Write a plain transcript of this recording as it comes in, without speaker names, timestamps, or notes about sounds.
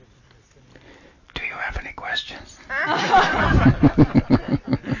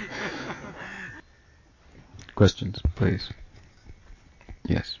Questions, please.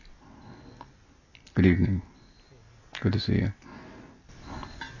 Yes. Good evening. Good to see you.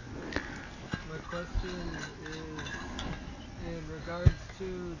 My question is in regards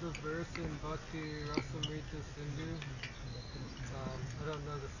to the verse in Bhakti Rasamrita Sindhu. I don't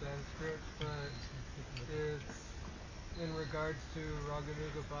know the Sanskrit, but it's in regards to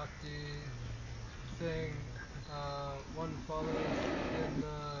Raganuga Bhakti saying one follows in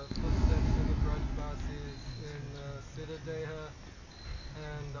the footsteps of the Brajbasis in Siddha Deha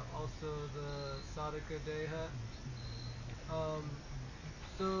and also the Sadhaka Deha.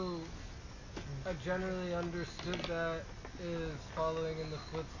 So I generally understood that is following in the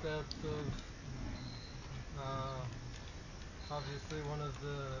footsteps of obviously one of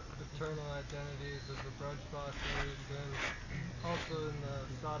the eternal identities of the Brajbasis, and also in the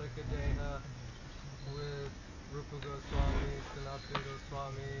Sadhaka Deha with Rupa Goswami, Sanatana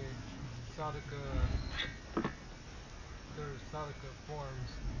Goswami, Sadhaka, there's Sadhaka forms.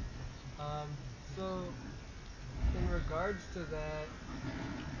 So in regards to that,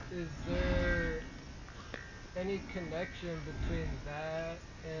 is there any connection between that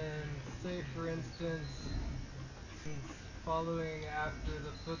and, say for instance, following after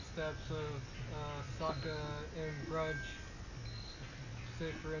the footsteps of Saka in Braj,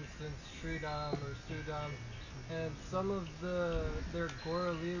 say for instance Sridham or Sudam, and some of their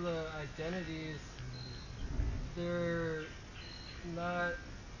Gora Lila identities, they're not,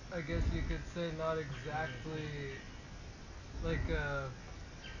 I guess you could say, not exactly like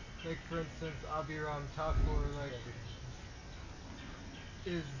for instance Abhiram Thakur, like,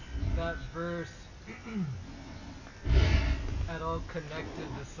 is that verse at all connected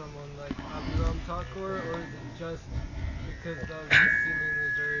to someone like Abhiram Thakur, or is it just because that was just seemingly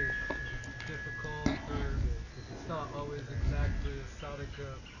very difficult, or it's not always exactly sadhaka,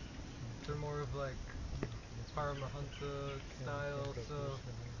 they're more of like Paramahansa style, so...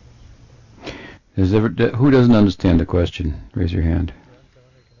 Who doesn't understand the question? Raise your hand.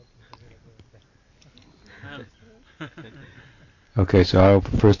 Okay, so I'll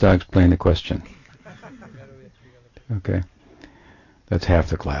explain the question. Okay, that's half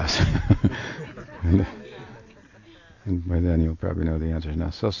the class. And by then you'll probably know the answers now.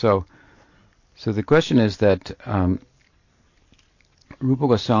 So the question is that Rupa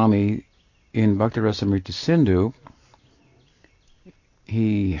Goswami in Bhakti Rasamrita Sindhu,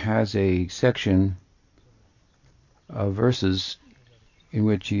 he has a section of verses in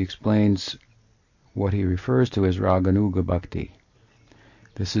which he explains what he refers to as raganuga bhakti.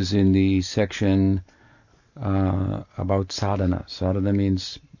 This is in the section about sadhana. Sadhana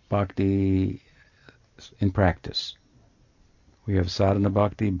means bhakti in practice. We have sadhana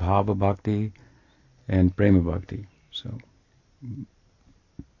bhakti, bhava bhakti, and prema bhakti. So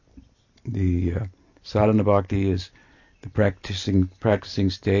the sadhana bhakti is the practicing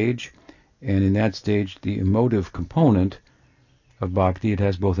stage, and in that stage, the emotive component of bhakti, it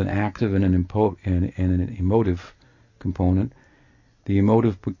has both an active and an emotive component. The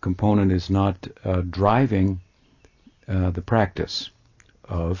emotive component is not driving the practice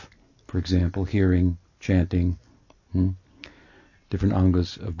of, for example, hearing, chanting, different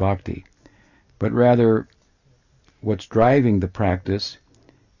angas of bhakti. But rather, what's driving the practice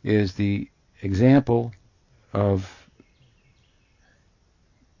is the example of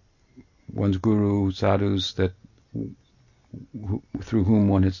one's guru, sadhus, through whom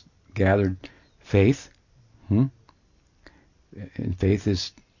one has gathered faith. And faith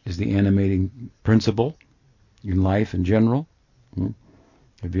is the animating principle in life in general.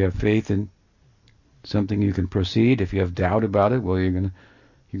 If you have faith in something, you can proceed. If you have doubt about it, well, you're going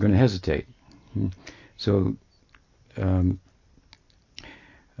to hesitate. So, of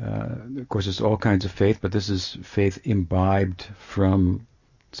course, there's all kinds of faith, but this is faith imbibed from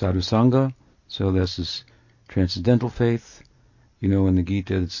sadhu sangha. So this is transcendental faith. You know, in the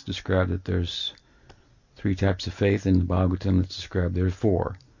Gita, it's described that there's 3 types of faith. In the Bhagavatam, it's described there are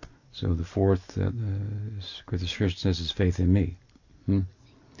 4. So the fourth, Krishna says, is faith in me. And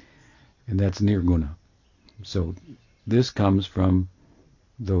that's nirguna. So this comes from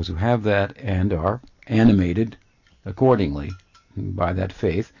those who have that and are animated accordingly by that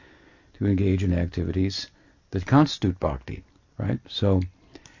faith to engage in activities that constitute bhakti, right? So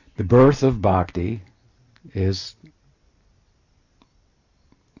the birth of bhakti is,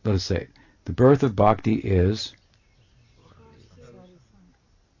 let us say, the birth of bhakti is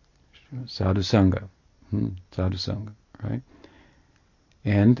sadhu sangha. Sadhu sangha, right?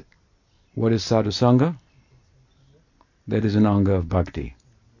 And what is sadhu sangha? That is an anga of bhakti.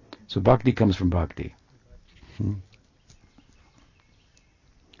 So bhakti comes from bhakti.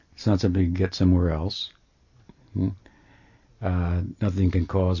 It's not something you can get somewhere else. Nothing can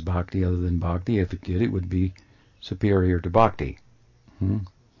cause bhakti other than bhakti. If it did, it would be superior to bhakti.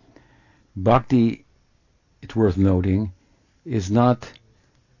 Bhakti, it's worth noting, is not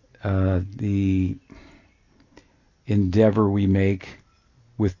the endeavor we make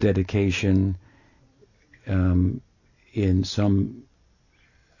with dedication in some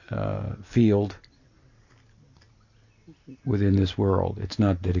field within this world. It's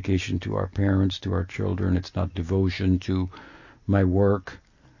not dedication to our parents, to our children. It's not devotion to my work,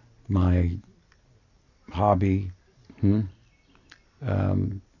 my hobby. And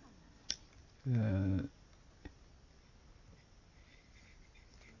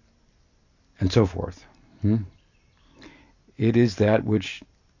so forth. It is that which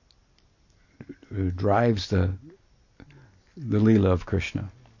drives the Leela of Krishna.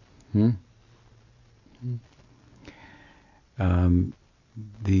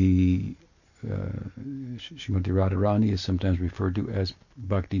 The Srimati Radharani is sometimes referred to as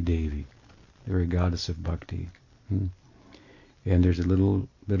Bhakti Devi, the very goddess of bhakti. And there's a little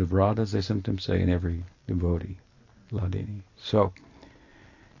bit of Radha, as they sometimes say, in every devotee, Ladini. So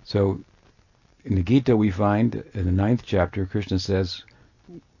in the Gita we find, in the 9th chapter, Krishna says,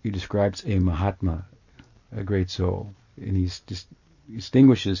 he describes a Mahatma, a great soul, and he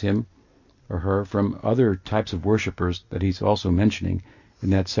distinguishes him or her from other types of worshippers that he's also mentioning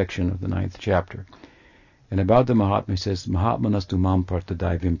in that section of the 9th chapter. And about the Mahatma, he says, Mahatmanastu mam parta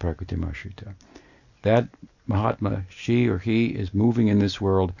daivim prakritim ashrita. That Mahatma, she or he, is moving in this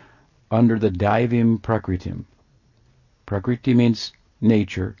world under the daivim prakritim. Prakriti means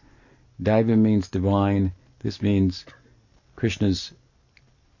nature. Daivim means divine. This means Krishna's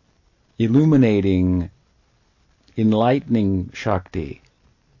illuminating, enlightening Shakti.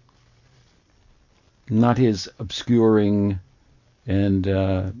 Not his obscuring and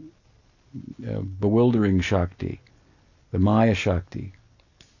bewildering Shakti. The Maya Shakti.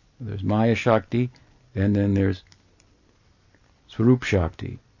 There's Maya Shakti, and then there's Swarup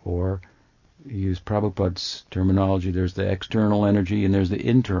Shakti, or use Prabhupada's terminology, there's the external energy and there's the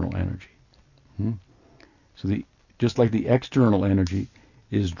internal energy. So just like the external energy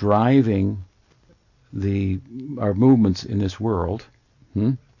is driving our movements in this world,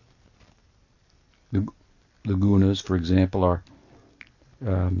 the gunas, for example, are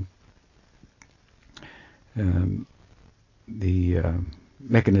the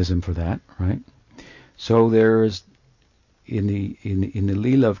mechanism for that, right? So there is in the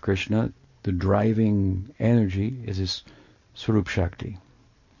Leela of Krishna, the driving energy is his Swarup Shakti.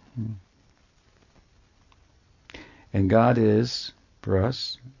 And God is, for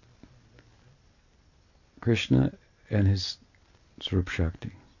us, Krishna and his Swarup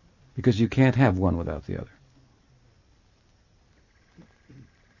Shakti. Because you can't have one without the other.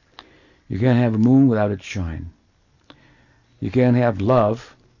 You can't have a moon without its shine. You can't have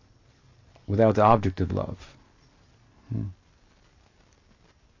love without the object of love.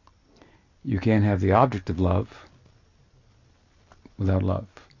 You can't have the object of love without love.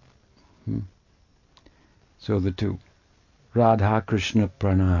 So the two. Radha Krishna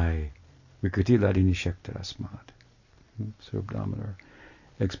Pranay Vikriti Ladini Shaktarasmad. Swarup Damodar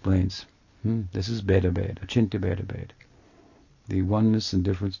explains. This is Beda Beda, Chinta Beda Beda. The oneness and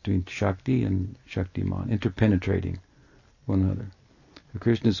difference between Shakti and Shaktiman, interpenetrating one another. So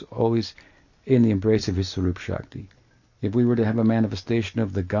Krishna is always in the embrace of his Swarup Shakti. If we were to have a manifestation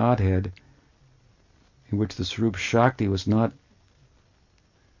of the Godhead in which the Swarup Shakti was not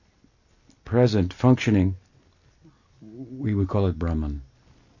present, functioning, we would call it Brahman.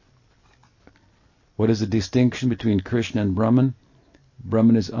 What is the distinction between Krishna and Brahman?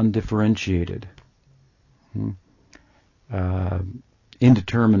 Brahman is undifferentiated,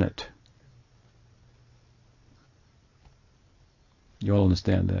 indeterminate. You all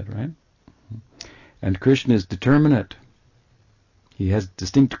understand that, right? And Krishna is determinate. He has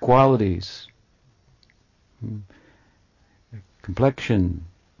distinct qualities, complexion,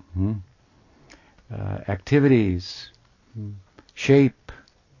 activities, shape.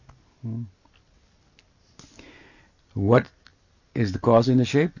 What is the causing the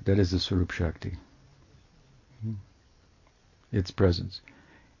shape? That is the Swarup Shakti. Its presence.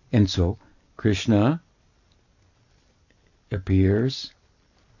 And so, Krishna appears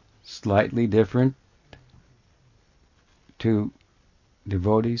slightly different to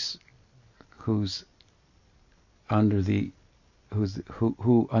devotees who under the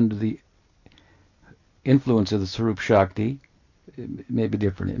influence of the Swarup Shakti, it may be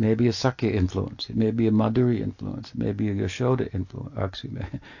different. It may be a Sakya influence. It may be a Madhuri influence. It may be a Yashoda influence.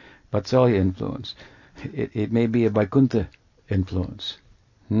 Vatsalya influence. It may be a Vaikuntha influence.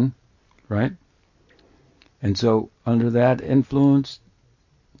 Right? And so under that influence,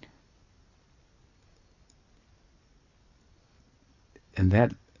 and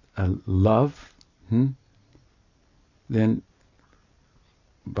that love, then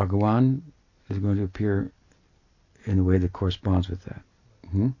Bhagawan is going to appear in a way that corresponds with that.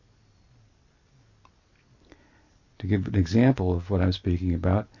 To give an example of what I'm speaking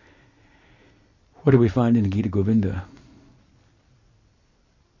about, what do we find in Gita Govinda?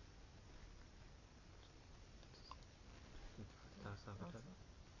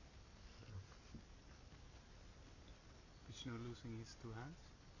 Krishna losing his two hands.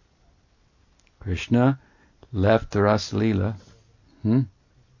 Krishna left the Rasa Leela.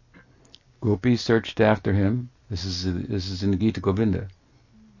 Gopis searched after him. This is in the Gita Govinda.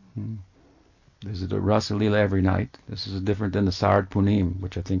 This is the Rasa Leela every night. This is different than the Sard Punim,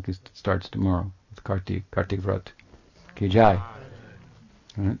 which I think starts tomorrow with Kartik Vrat. Ki Jai.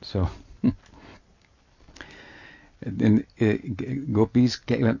 Right, so and Gopis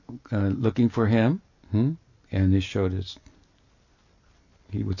came looking for him, and they showed us.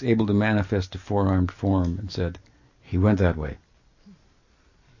 He was able to manifest a four-armed form and said, he went that way.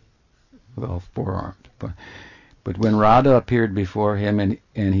 With all four-armed. But when Radha appeared before him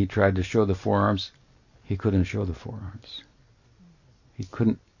and he tried to show the forearms, he couldn't show the forearms. He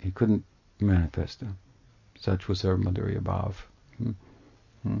couldn't manifest them. Such was her Madhurya Bhav.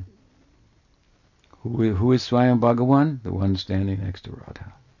 Who is Swayam Bhagawan? The one standing next to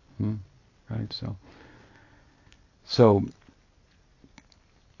Radha. Right? So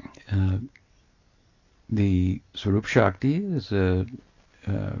the Swarup Shakti is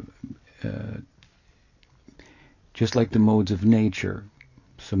just like the modes of nature.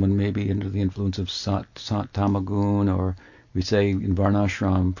 Someone may be under the influence of Tamagun, or we say in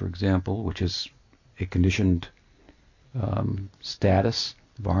Varnashram, for example, which is a conditioned status,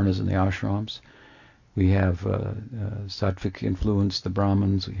 Varnas in the ashrams. We have sattvic influence, the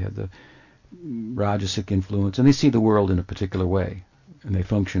Brahmins. We have the rajasic influence, and they see the world in a particular way, and they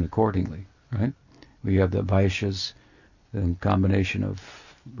function accordingly, right? We have the Vaishyas, the combination of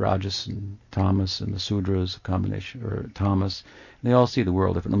Rajas and Tamas, and the Sudras, a combination, or Tamas. And they all see the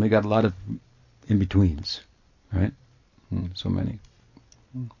world differently. And we got a lot of in-betweens, right? So many.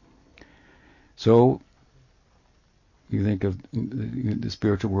 So you think of the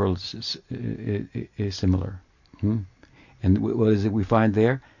spiritual world is similar. And what is it we find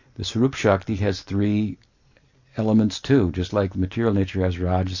there? The Swarup Shakti has three elements too, just like the material nature has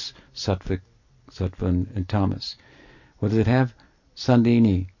Rajas, Sattva, and Tamas. What does it have?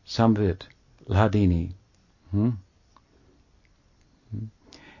 Sandini, Samvit, Hladini. And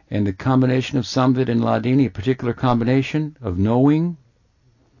the combination of Samvit and Hladini, a particular combination of knowing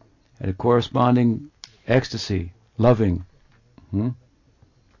and a corresponding ecstasy, loving.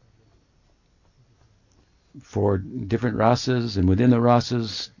 For different rasas, and within the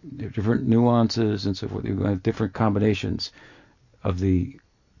rasas, different nuances and so forth. You're going to have different combinations of the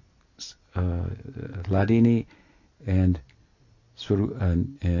Hladini and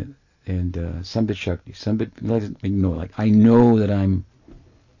Sambit Shakti. Sambit, like I know that I'm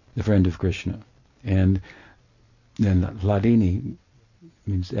the friend of Krishna, and then Hladini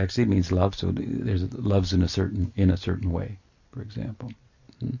means love. So there's loves in a certain way, for example.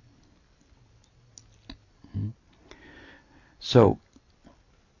 So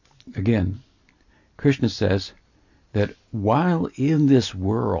again, Krishna says that while in this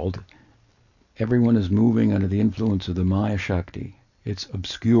world everyone is moving under the influence of the Maya Shakti, it's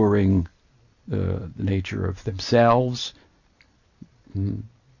obscuring the nature of themselves,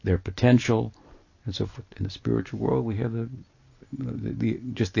 their potential, and so forth. In the spiritual world, we have the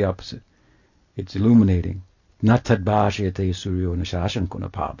just the opposite. It's illuminating. Natad bhashayate suryo nashashan kuna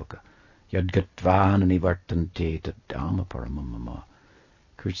pabaka yadgatvan nivartante tadama paramamama.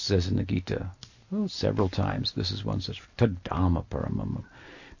 Krishna says in the Gita, several times, this is one such, tadama paramamama.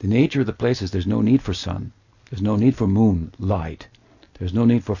 The nature of the place is there's no need for sun, there's no need for moon, light, there's no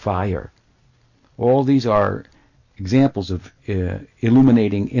need for fire. All these are examples of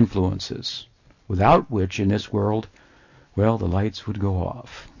illuminating influences, without which in this world, well, the lights would go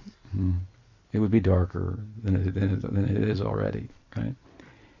off. It would be darker than it is already, right?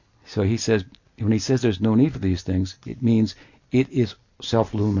 So he says, when he says there's no need for these things, it means it is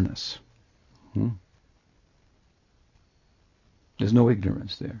self-luminous. There's no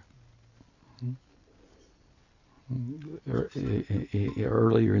ignorance there.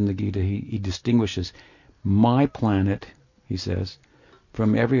 Earlier in the Gita, he distinguishes my planet, he says,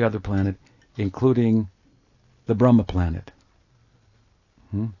 from every other planet, including the Brahma planet,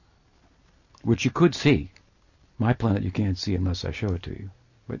 which you could see. My planet you can't see unless I show it to you.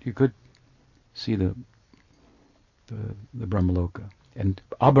 But you could see the Brahmaloka. And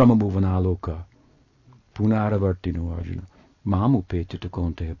Abrahmabhuvanaloka, Punaravartino Arjuna, Mamupete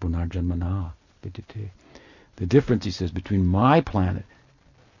Takonte Punarjanmana Vidite. The difference, he says, between my planet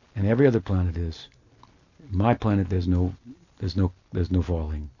and every other planet is, my planet there's no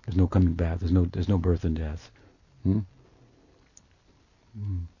falling, there's no coming back, there's no birth and death.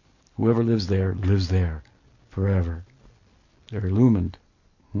 Whoever lives there forever. They're illumined.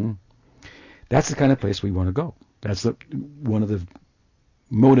 That's the kind of place we want to go. That's one of the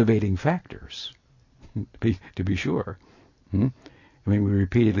motivating factors, to be sure. I mean, we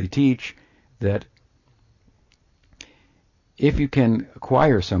repeatedly teach that if you can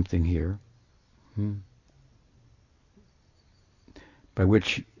acquire something here, by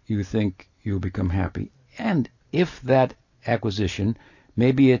which you think you'll become happy, and if that acquisition,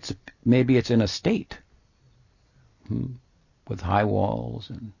 maybe it's an estate with high walls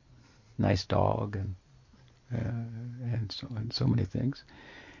and nice dog and so many things,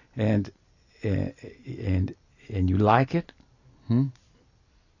 and you like it,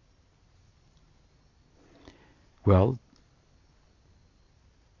 well,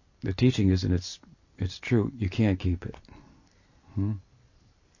 the teaching is, and it's true, you can't keep it.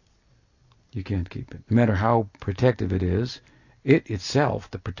 You can't keep it. No matter how protective it is, it itself,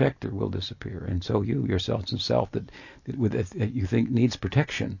 the protector, will disappear, and so you, your sense of self that you think needs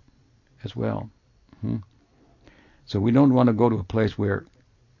protection as well. So we don't want to go to a place where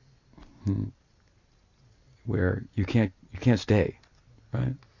you can't stay,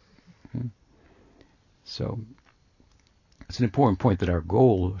 right? So it's an important point that our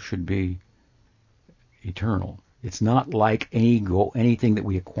goal should be eternal. It's not like anything that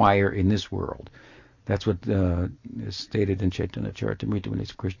we acquire in this world. That's what is stated in Chaitanya Charitamrita when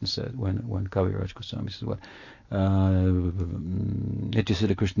Krishna said, when Kaviraj Goswami says, "What Nitya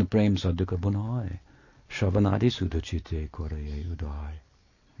Siddha Krishna Prem Sadhaka Bunai Shavanadi Sudachite Koraye Udai."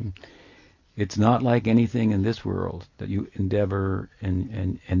 It's not like anything in this world that you endeavor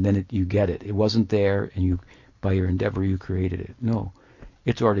and then you get it. It wasn't there, and by your endeavor you created it. No,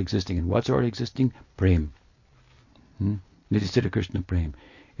 it's already existing. And what's already existing? Prem. Nitya Siddha Krishna Prem.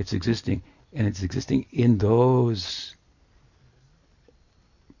 It's existing, and it's existing in those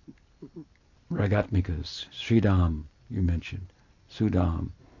Ragatmikas. Sridham, you mentioned.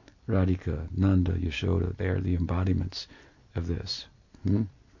 Sudam, Radhika, Nanda, Yashoda. They are the embodiments of this.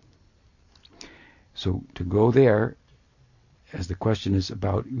 So to go there, as the question is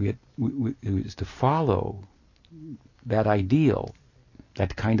about, is to follow that ideal,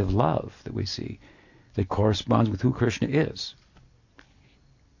 that kind of love that we see, that corresponds with who Krishna is.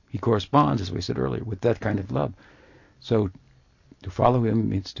 He corresponds, as we said earlier, with that kind of love. So to follow him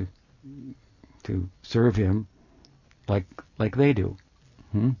means to serve him like they do.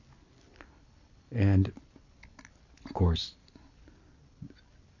 And of course,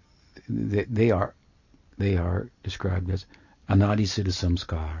 they are described as anadi siddha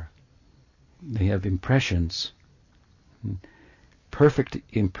samskar. They have impressions, perfect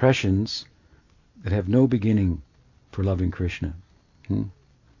impressions that have no beginning for loving Krishna.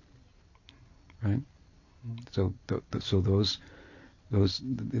 Right? So those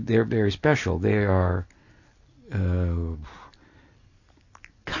they're very special. They are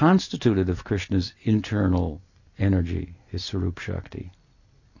constituted of Krishna's internal energy, his Sarup Shakti,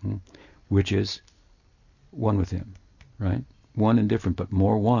 which is one with him, right? One and different, but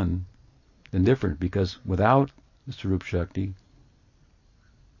more one than different, because without the Sarup Shakti,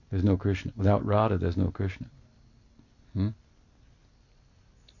 there's no Krishna. Without Radha, there's no Krishna.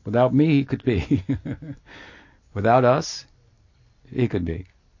 Without me, he could be. Without us, he could be.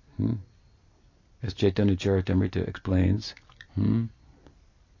 As Chaitanya Charitamrita explains,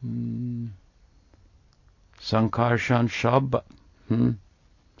 Sankarshan Shab,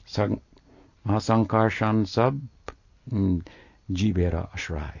 Mahasankarshan Sab, Jibera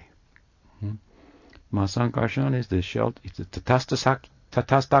Ashrai. Mahasankarshan is the shelter, it's the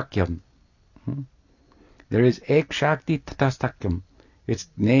Tatastakyam. There is Ek Shakti Tatastakyam. Its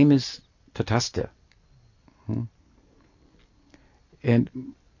name is Tatastha.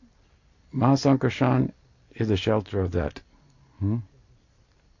 And Mahasankarshan is the shelter of that. And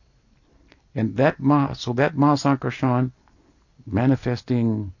that Mahasankarshan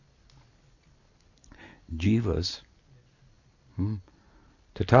manifesting jivas,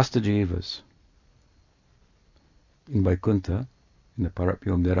 Tatastha jivas, in Vaikuntha, in the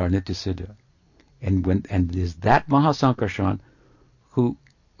Parapyam, there are Nitya Siddha. And it is that Mahasankarshan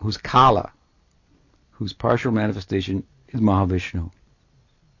whose Kala, whose partial manifestation is Mahavishnu.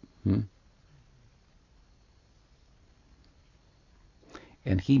 And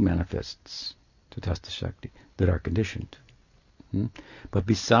and he manifests Tatastha Shakti that are conditioned. But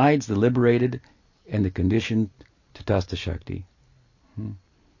besides the liberated and the conditioned Tatastha Shakti, you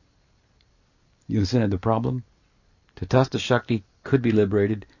understand the problem? Tatastha Shakti could be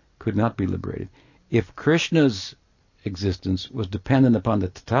liberated, could not be liberated. If Krishna's existence was dependent upon the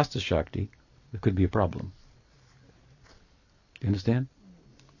Tatastha Shakti, there could be a problem. You understand?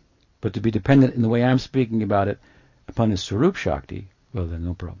 But to be dependent in the way I'm speaking about it upon his Swarup Shakti, well, then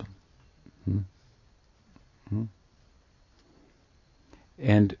no problem.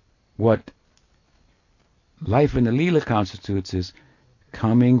 And what life in the Leela constitutes is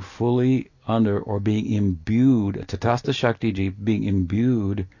coming fully under or being imbued, Tatastha Shakti ji being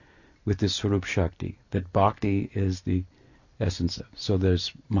imbued with this Swarup Shakti, that Bhakti is the essence of. So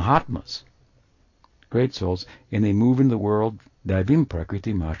there's Mahatmas, great souls, and they move in the world, Daivim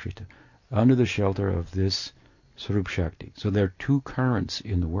Prakriti Mashrita, under the shelter of this Swarup Shakti. So there are two currents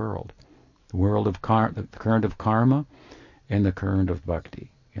in the world of the current of karma and the current of bhakti,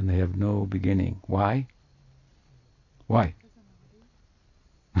 and they have no beginning. Why? Why?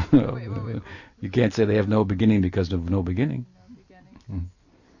 Wait. You can't say they have no beginning because of no beginning. No beginning.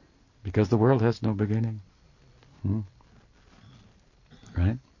 Because the world has no beginning.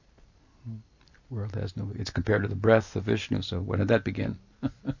 Right? World has no. It's compared to the breath of Vishnu. So when did that begin?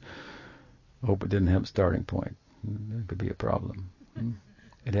 Hope it didn't have a starting point. That could be a problem.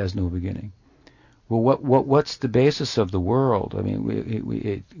 It has no beginning. Well, what's the basis of the world? I mean,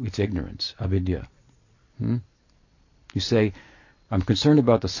 it's ignorance, avidya. You say, I'm concerned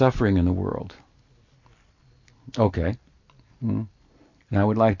about the suffering in the world. Okay. And I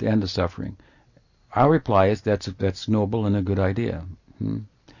would like to end the suffering. Our reply is that's noble and a good idea.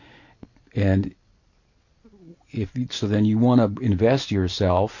 And so then you want to invest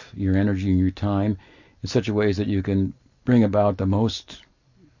yourself, your energy and your time in such a way that you can bring about the most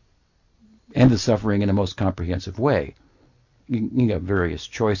end the suffering in the most comprehensive way. You got various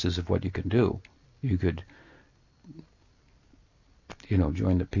choices of what you can do. You could,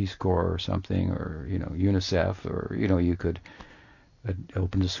 join the Peace Corps or something, or UNICEF, or you could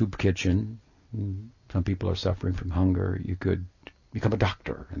open a soup kitchen. Some people are suffering from hunger. You could become a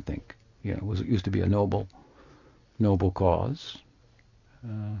doctor and think, it used to be a noble cause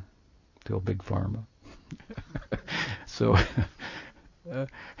till big pharma. So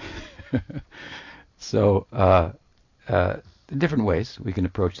different ways we can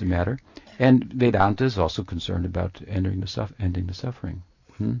approach the matter, and Vedanta is also concerned about ending the suffering.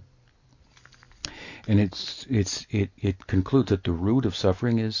 And it concludes that the root of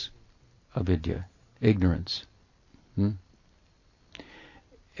suffering is avidya, ignorance.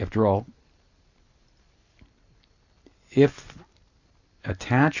 After all, if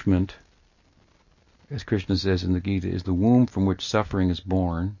attachment, as Krishna says in the Gita, is the womb from which suffering is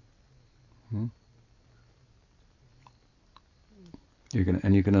born, you can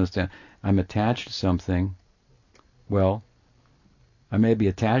understand, I'm attached to something. Well, I may be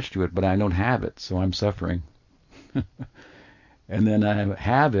attached to it, but I don't have it, so I'm suffering. And then I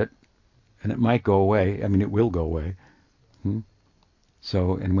have it, and it might go away. I mean, it will go away.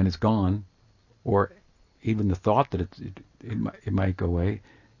 So, and when it's gone, or even the thought that it might go away,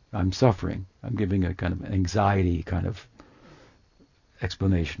 I'm suffering. I'm giving a kind of anxiety kind of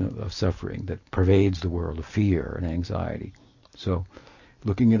explanation of suffering that pervades the world of fear and anxiety. So,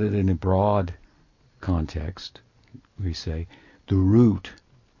 looking at it in a broad context, we say the root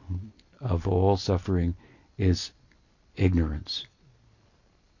of all suffering is ignorance.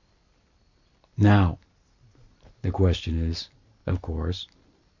 Now, the question is, of course,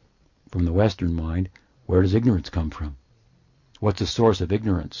 from the Western mind, where does ignorance come from? What's the source of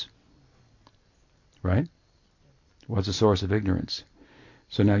ignorance? Right? What's the source of ignorance?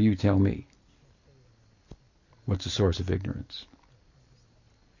 So now you tell me. What's the source of ignorance?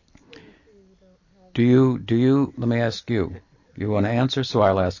 Do you, let me ask you. You want to answer, so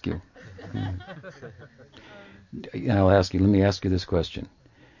I'll ask you. I'll ask you, let me ask you this question.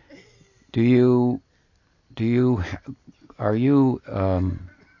 Do you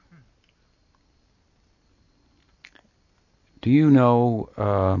know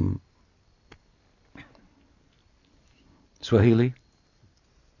Swahili?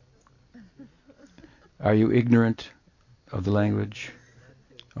 Are you ignorant of the language?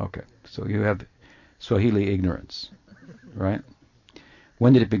 Okay, so you have Swahili ignorance, right?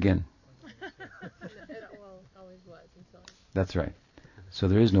 When did it begin? It always was until. That's right. So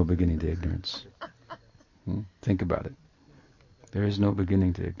there is no beginning to ignorance. Think about it. There is no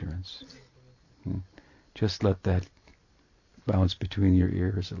beginning to ignorance. Just let that bounce between your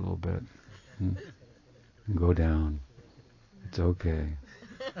ears a little bit and go down. It's okay.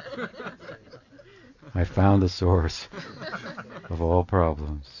 I found the source of all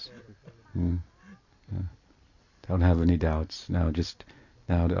problems. Hmm. Yeah. Don't have any doubts. Now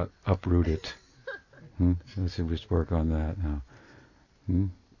to uproot it. Let's just work on that now. You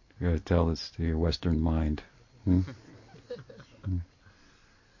got to tell this to your Western mind. Right.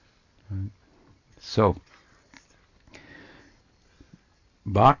 So,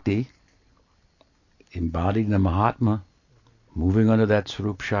 bhakti, embodying the Mahatma, moving under that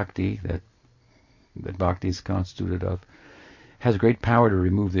Swarup Shakti that bhakti is constituted of, has great power to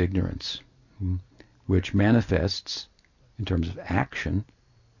remove the ignorance, which manifests in terms of action,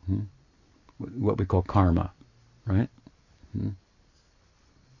 what we call karma, right?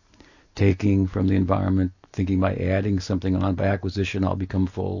 Taking from the environment, thinking by adding something on by acquisition, I'll become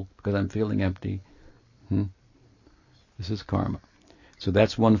full because I'm feeling empty. This is karma. So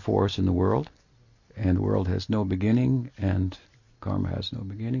that's one force in the world, and the world has no beginning, and karma has no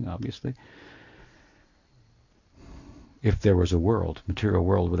beginning, obviously. If there was a world, material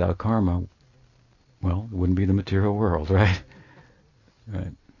world without karma, well, it wouldn't be the material world, right?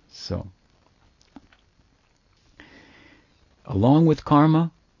 Right. So, along with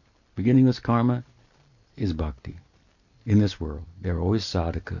karma, beginning with karma, is bhakti. In this world, there are always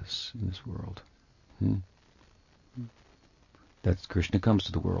sadhakas in this world. That's Krishna comes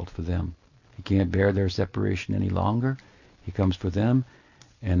to the world for them. He can't bear their separation any longer. He comes for them,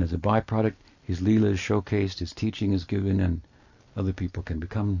 and as a byproduct, his leela is showcased, his teaching is given, and other people can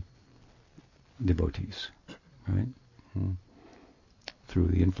become devotees, right? Through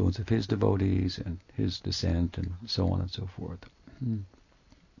the influence of his devotees and his descent and so on and so forth.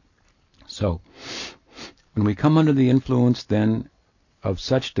 So, when we come under the influence then of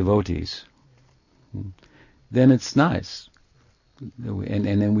such devotees, then it's nice. And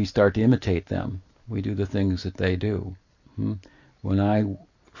then we start to imitate them. We do the things that they do. When I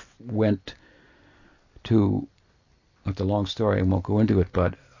went to, it's a long story, I won't go into it,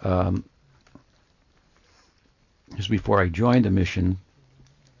 but just before I joined a mission,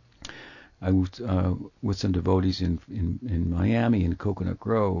 I was with some devotees in Miami, in Coconut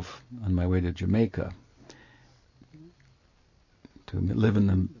Grove, on my way to Jamaica, to live in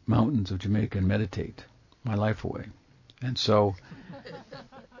the mountains of Jamaica and meditate my life away. And so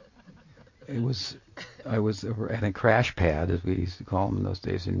I was at a crash pad, as we used to call them in those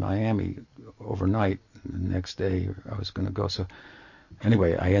days, in Miami overnight. And the next day I was going to go. So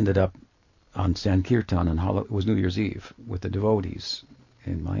anyway, I ended up on Sankirtan it was New Year's Eve with the devotees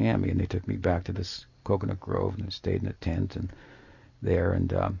in Miami, and they took me back to this Coconut Grove, and I stayed in a tent and there.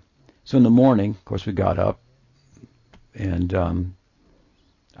 And so in the morning, of course, we got up, and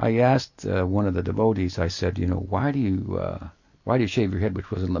I asked one of the devotees, I said, why do you shave your head,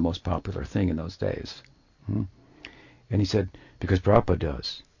 which wasn't the most popular thing in those days? And he said, because Prabhupada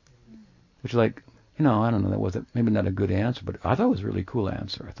does. Which, I don't know, that wasn't maybe not a good answer, but I thought it was a really cool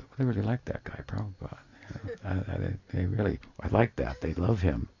answer. I thought, they really like that guy, Prabhupada. I like that. They love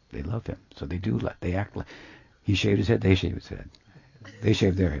him. So they act like, he shaved his head, they shaved his head. They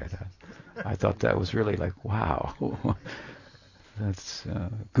shaved their head. I thought that was really wow. That's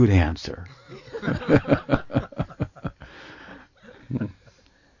a good answer. It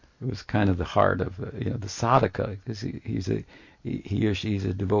was kind of the heart of the sadhaka, because he or she is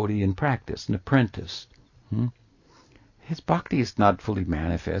a devotee in practice, an apprentice. His bhakti is not fully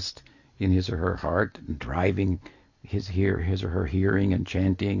manifest in his or her heart, and driving his or her hearing and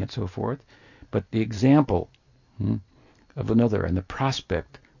chanting and so forth, but the example of another and the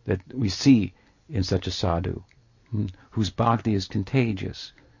prospect that we see in such a sadhu, whose bhakti is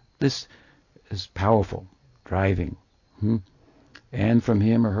contagious. This is powerful, driving. And from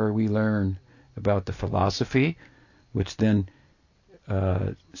him or her we learn about the philosophy, which then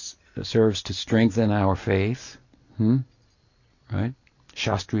serves to strengthen our faith. Right?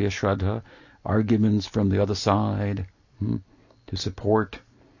 Shastriya Shraddha, arguments from the other side to support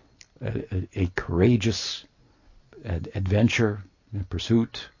a courageous adventure,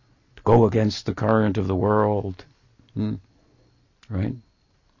 pursuit, to go against the current of the world. Right?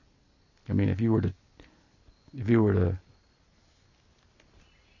 I mean, if you were to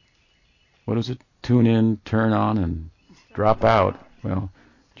what is it? Tune in, turn on, and drop out. Well,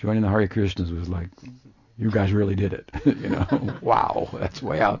 joining the Hare Krishnas was like, you guys really did it. Wow, that's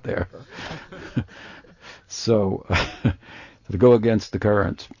way out there. So to go against the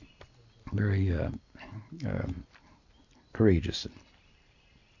current, very courageous.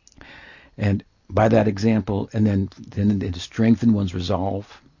 And by that example, and then to strengthen one's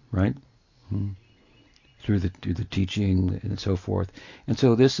resolve, right? Through the teaching and so forth. And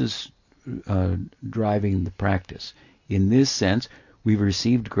so this is driving the practice. In this sense, we've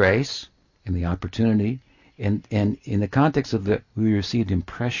received grace and the opportunity, and in the context of that, we received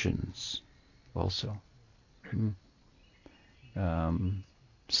impressions also.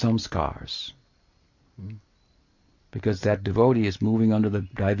 Some scars. Because that devotee is moving under the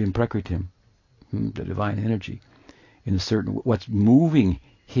Daivim Prakritim, the divine energy, in a certain, what's moving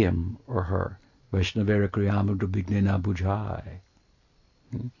him or her. Vaishnavera Kriyamudra Bignena Bujai.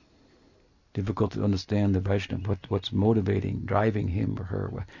 Difficult to understand the Vaishnava, what's motivating, driving him or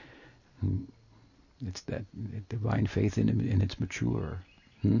her. It's that divine faith in him, and it's mature.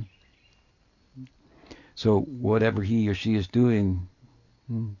 So whatever he or she is doing,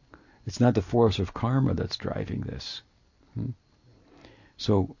 it's not the force of karma that's driving this.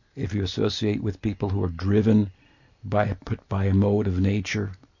 So if you associate with people who are driven by a mode of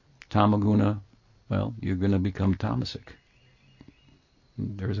nature, tamaguna, well, you're going to become tamasic.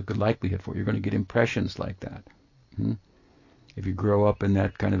 There's a good likelihood for it. You're going to get impressions like that. If you grow up in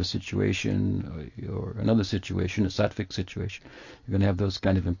that kind of a situation or another situation, a sattvic situation, you're going to have those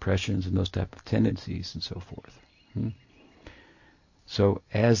kind of impressions and those type of tendencies and so forth. So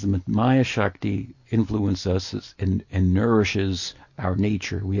as the Maya Shakti influences us and nourishes our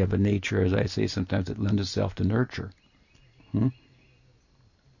nature, we have a nature, as I say sometimes, that lends itself to nurture.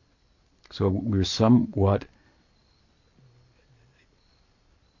 So we're somewhat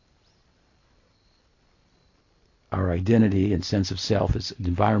our identity and sense of self is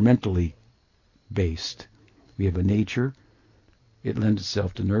environmentally based. We have a nature. It lends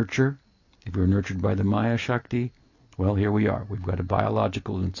itself to nurture. If we're nurtured by the Maya Shakti, well, here we are. We've got a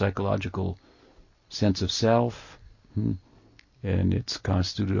biological and psychological sense of self, and it's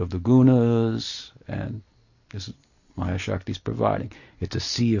constituted of the gunas, and this is Maya Shakti is providing. It's a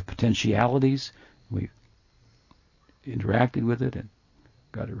sea of potentialities. We've interacted with it and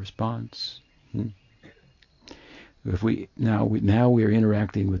got a response. If we now we are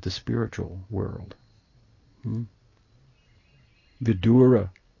interacting with the spiritual world. Vidura.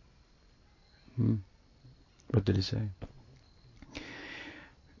 What did he say?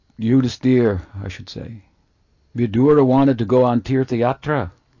 Yudhisthira, I should say. Vidura wanted to go on Tirtha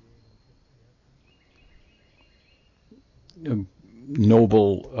Yatra. A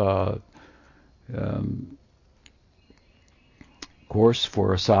noble course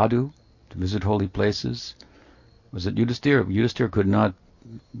for a sadhu to visit holy places. Was it Yudhisthira? Yudhisthira could not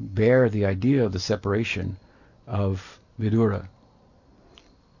bear the idea of the separation of Vidura.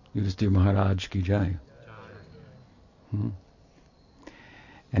 Yudhisthira Maharaj ki jai.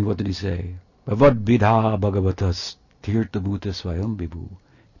 And what did he say? Bhavad bidha bhagavatas tirtha bhuta swayam vibhu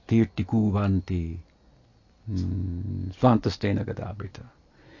tirtiku vanti svantastena gadabrita.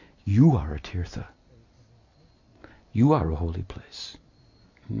 You are a tirtha. You are a holy place.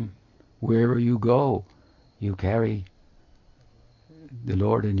 Wherever you go, you carry the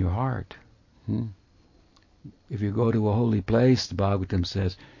Lord in your heart. If you go to a holy place, the Bhagavatam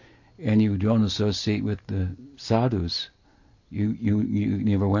says, and you don't associate with the sadhus, you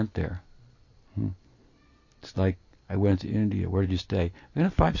never went there. It's like I went to India. Where did you stay? In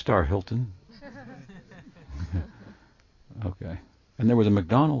a 5-star Hilton. Okay. And there was a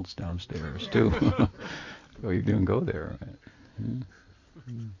McDonald's downstairs too. Oh, you didn't go there, right?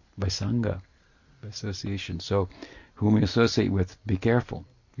 By Sangha, by association. So, whom we associate with, be careful.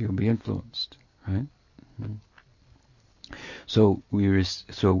 You'll be influenced, right? So we're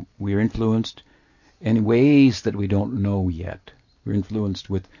influenced in ways that we don't know yet. We're influenced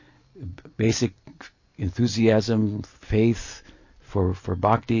with basic enthusiasm, faith for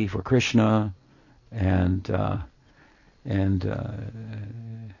bhakti, for Krishna, and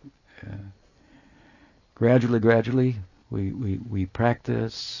gradually we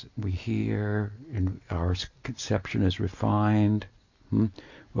practice, we hear, and our conception is refined.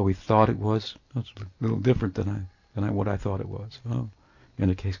 What we thought it was, that's a little different than what I thought it was. Oh, in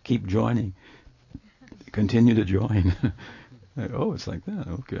a case, keep joining. Continue to join. Oh, it's like that.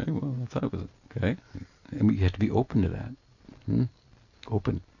 Okay, well, I thought it was okay. And we have to be open to that.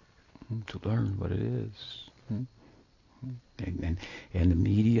 Open to learn what it is. And the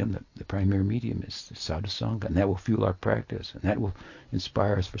medium, the primary medium is the sadhusanga, and that will fuel our practice, and that will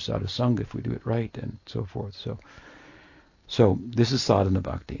inspire us for sadhusanga if we do it right, and so forth. So this is sadhana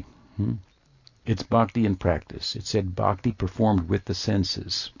bhakti. It's bhakti in practice. It said bhakti performed with the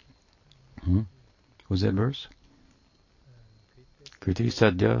senses. Was that verse? Kriti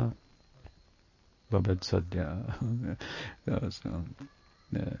sadhya, babad sadhya.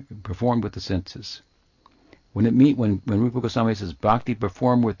 Performed with the senses. When Rupa Goswami says bhakti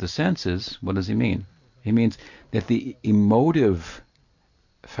performed with the senses, what does he mean? He means that the emotive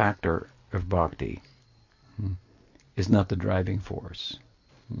factor of bhakti is not the driving force.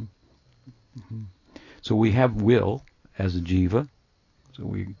 Mm-hmm. So we have will as a jiva. So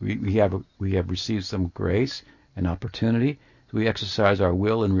we have received some grace and opportunity. So we exercise our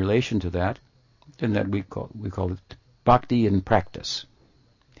will in relation to that, and that we call it bhakti in practice.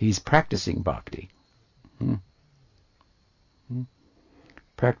 He's practicing bhakti. Hmm. Hmm.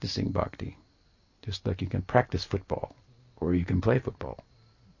 Practicing bhakti, just like you can practice football or you can play football.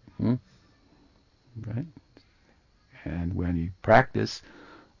 Hmm. Right? And when you practice,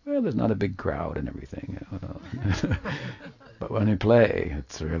 well, there's not a big crowd and everything. But when you play,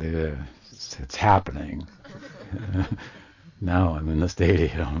 it's really it's happening. Now I'm in the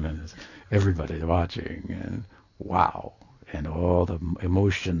stadium and everybody's watching, and wow, and all the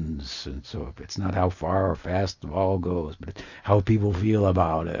emotions. And so it's not how far or fast the ball goes, but it's how people feel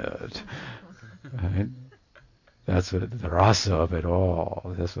about it. Right? That's what the rasa of it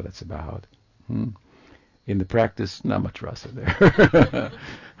all. That's what it's about. In the practice, not much rasa there.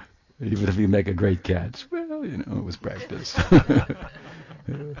 Even if you make a great catch, well, it was practice.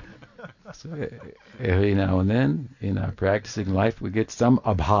 So every now and then, in our practicing life, we get some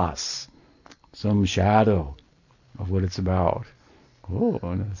abhas, some shadow of what it's about. Oh,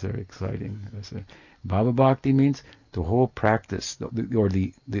 that's very exciting. Bhava Bhakti means the whole practice, or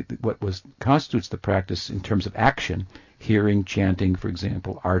the what constitutes the practice in terms of action, hearing, chanting, for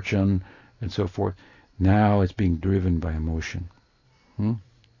example, archan, and so forth. Now it's being driven by emotion,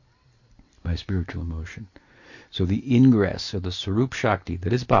 by spiritual emotion. So the ingress of the Sarup Shakti,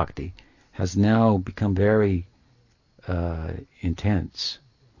 that is Bhakti, has now become very intense,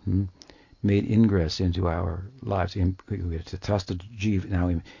 made ingress into our lives. Tatasta Jiva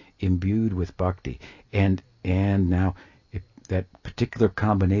now imbued with Bhakti, and now that particular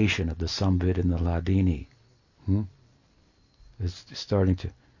combination of the Samvid and the Hladini is starting to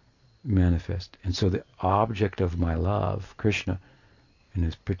manifest. And so the object of my love, Krishna, and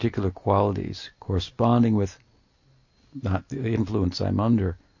his particular qualities corresponding with not the influence I'm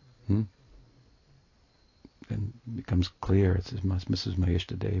under, and becomes clear. It's Mrs.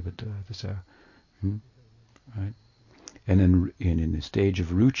 Maheshta Devata, right? And then in the stage of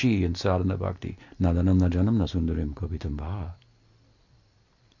ruchi and sadhana bhakti, nadanam najanam nasundarim kavitam bha.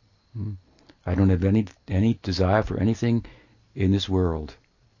 I don't have any desire for anything in this world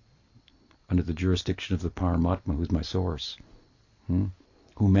under the jurisdiction of the Paramatma, who's my source, who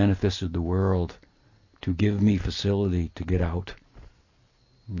manifested the world to give me facility to get out.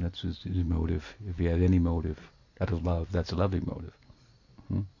 And that's his motive. If he had any motive out of love, that's a loving motive.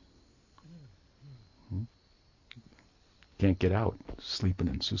 Can't get out, sleeping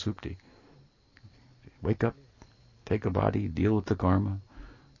in susupti. Wake up, take a body, deal with the karma,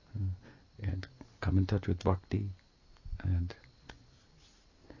 and come in touch with bhakti, and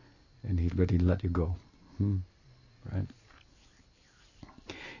he'd ready to let you go. Right?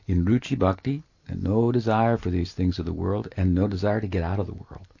 In ruchi bhakti, and no desire for these things of the world, and no desire to get out of the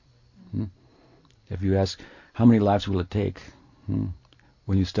world. If you ask, how many lives will it take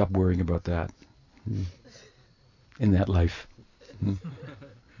when you stop worrying about that in that life?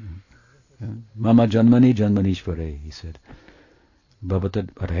 Mama janmani janmanishvare, he said. But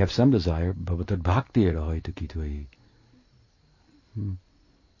I have some desire. Bhavatad bhakti ahoitaki tvai.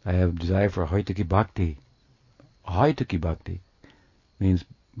 I have desire for ahoitaki bhakti. Ahoitaki bhakti means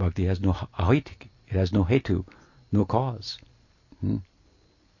bhakti has no ahoitaki. It has no hetu, no cause.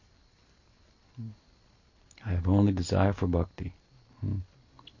 I have only desire for bhakti.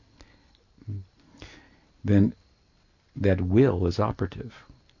 Then that will is operative.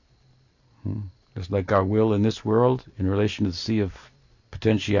 Just like our will in this world, in relation to the sea of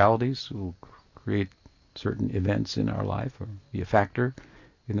potentialities, will create certain events in our life or be a factor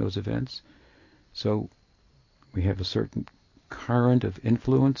in those events. So we have a certain current of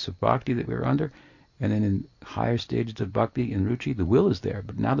influence of bhakti that we're under, and then in higher stages of bhakti and ruchi, the will is there,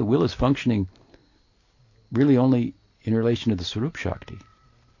 but now the will is functioning really only in relation to the Sarup Shakti.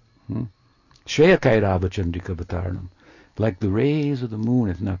 Shreya Kairava Chandrika Bhataranam. Like the rays of the moon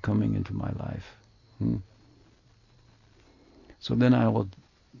is now coming into my life. So then I will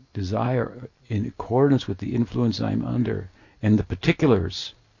desire, in accordance with the influence I'm under, and the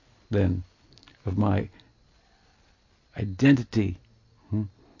particulars then of my identity in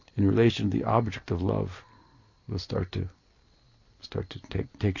relation to the object of love, will start to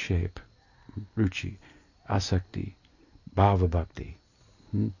take shape. Ruchi, asakti, bhava bhakti.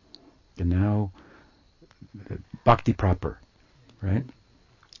 And now bhakti proper, right?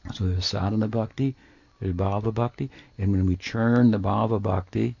 So there's sadhana bhakti, there's bhava bhakti, and when we churn the bhava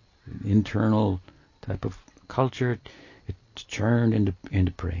bhakti, an internal type of culture, it's churned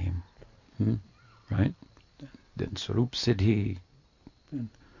into prema, right? then Sarup Siddhi, and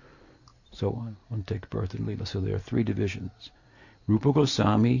so on. One takes birth in Leela. So there are three divisions. Rupa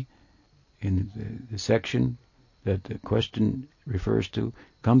Goswami, in the section that the question refers to,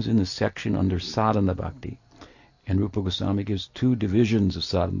 comes in the section under sadhana bhakti. And Rupa Goswami gives two divisions of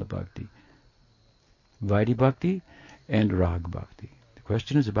sadhana bhakti, Vaidhi bhakti and rag bhakti. The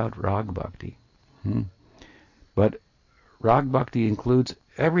question is about rag bhakti. But rag bhakti includes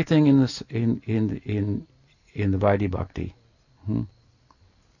everything in this in the Vaidhi bhakti.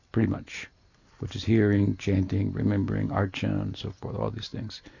 Pretty much. Which is hearing, chanting, remembering, archan, and so forth, all these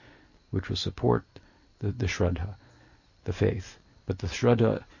things, which will support the shraddha, the faith. But the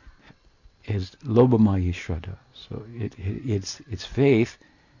shraddha is lobamayi shraddha, so it's faith,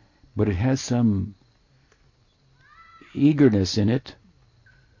 but it has some eagerness in it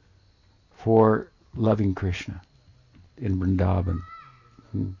for loving Krishna in Vrindavan,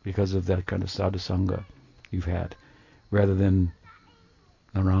 because of that kind of sadhusanga you've had, rather than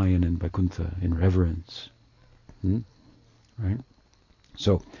Narayan and Vaikuntha in reverence. Right?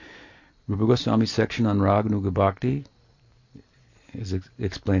 So, Rupa Goswami's section on Raganuga Bhakti is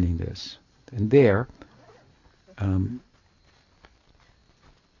explaining this. And there,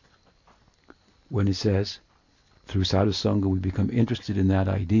 when he says, through sadhusanga we become interested in that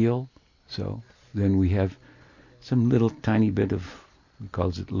ideal, so then we have some little tiny bit of, he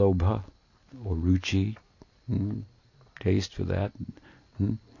calls it lobha, or ruchi, taste for that.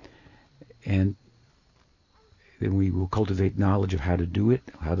 And then we will cultivate knowledge of how to do it,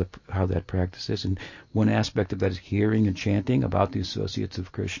 how that practice is. And one aspect of that is hearing and chanting about the associates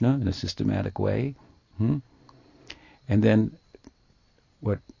of Krishna in a systematic way. And then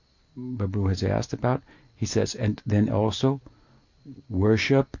what Babu has asked about, he says, and then also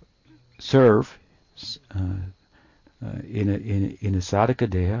worship, serve in a sadhaka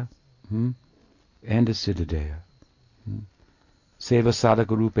deha and a siddha deha. Seva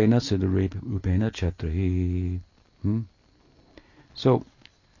sadhaka rupena siddha rupena chatrahi. So,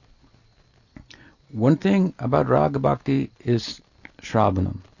 one thing about Raga Bhakti is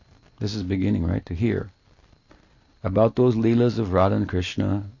Shravanam. This is beginning, right, to hear about those leelas of Radha and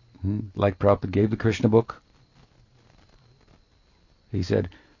Krishna, like Prabhupada gave the Krishna book. He said,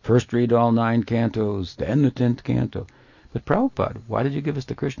 first read all 9 cantos, then the 10th canto. But Prabhupada, why did you give us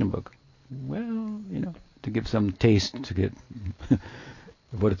the Krishna book? Well, to give some taste, to get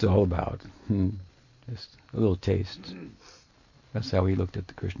what it's all about. Just a little taste. That's how he looked at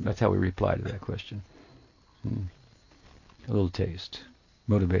the Krishna. That's how he replied to that question. A little taste.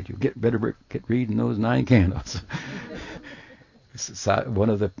 Motivate you. Get reading those 9 cantos. One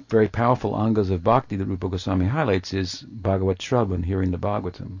of the very powerful angas of bhakti that Rupa Goswami highlights is Bhagavat Shravan, hearing the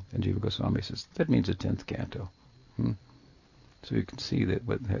Bhagavatam. And Jiva Goswami says, that means the 10th canto. So you can see that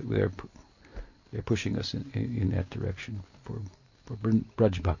they're pushing us in that direction for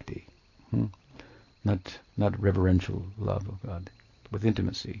Braj Bhakti. Not reverential love of God, with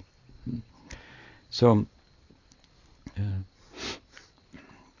intimacy. So,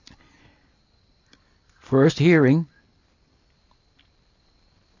 first hearing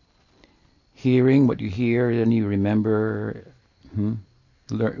what you hear, then you remember.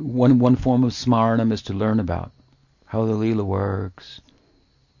 One form of smaranam is to learn about how the Leela works.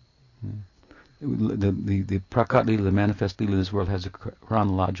 The Prakat Leela, the manifest Leela in this world, has a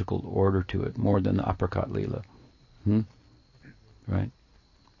chronological order to it, more than the Aprakat Leela. Right?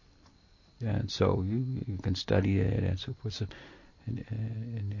 And so you can study it and so forth. So, and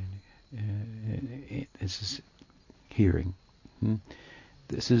this is hearing.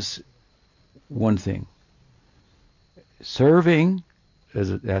 This is one thing. Serving,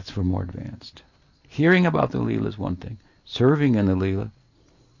 that's for more advanced. Hearing about the Leela is one thing. Serving in the Leela,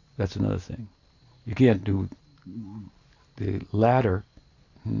 that's another thing. You can't do the latter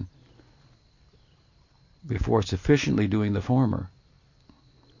before sufficiently doing the former.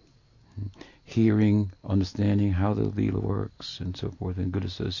 Hearing, understanding how the Leela works, and so forth, and good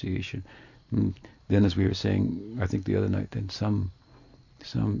association. Then, as we were saying, I think the other night, then some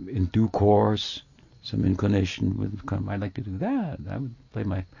in due course, some inclination would come. I'd like to do that. I would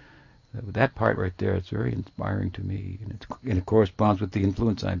play that part right there. It's very inspiring to me, and it corresponds with the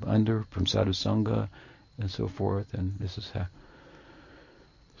influence I'm under from sadhu sangha and so forth. And this is how.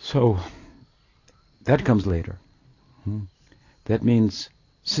 So that comes later. That means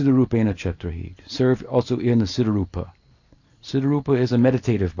siddharupena chatrahi. Serve also in the siddharupa. Siddharupa is a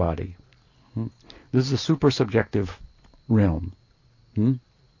meditative body. This is a super subjective realm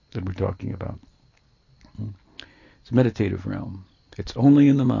that we're talking about. It's a meditative realm. It's only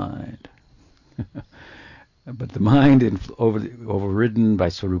in the mind. But the mind overridden by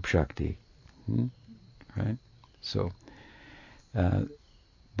Swarup Shakti. Right? So,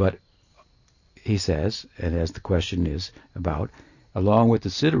 but he says, and as the question is about, along with the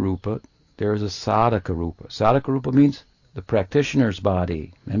Siddha Rupa, there is a Sadhaka Rupa. Sadhaka Rupa means the practitioner's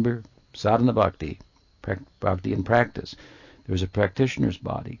body. Remember, sadhana bhakti, bhakti in practice. There's a practitioner's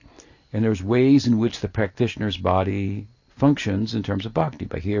body. And there's ways in which the practitioner's body functions in terms of bhakti,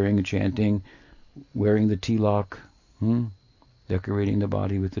 by hearing and chanting, wearing the tilak, decorating the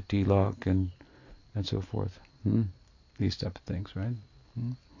body with the tilak, and so forth. These type of things, right?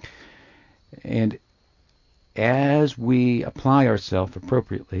 And as we apply ourselves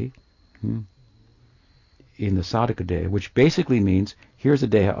appropriately in the sadhaka deha, which basically means, here's a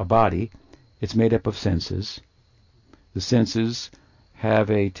deha, a body, it's made up of senses. The senses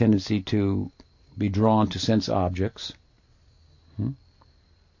have a tendency to be drawn to sense objects.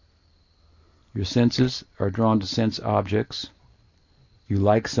 Your senses are drawn to sense objects. You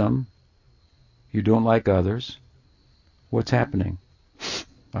like some. You don't like others. What's happening?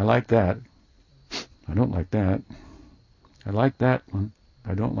 I like that. I don't like that. I like that one.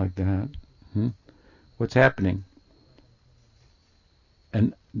 I don't like that. What's happening?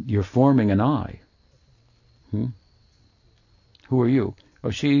 And you're forming an I. Who are you?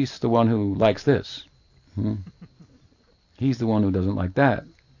 Oh, she's the one who likes this. He's the one who doesn't like that.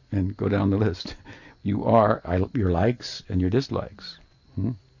 And go down the list. You are your likes and your dislikes,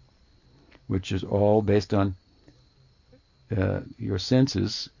 which is all based on your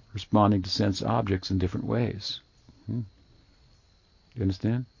senses responding to sense objects in different ways. You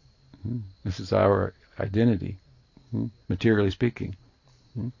understand? This is our identity, materially speaking.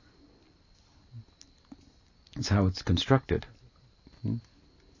 It's how it's constructed. In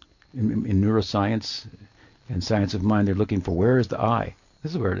neuroscience and science of mind, they're looking for, where is the I?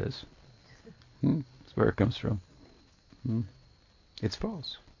 This is where it is. That's where it comes from. It's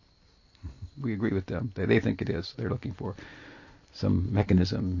false. We agree with them. They think it is. They're looking for some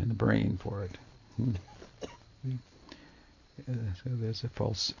mechanism in the brain for it. So there's a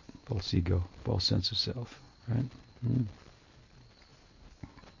false ego, false sense of self, right?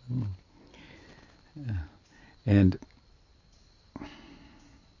 And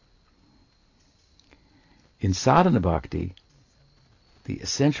in sadhana bhakti, the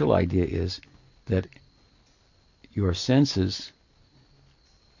essential idea is that your senses,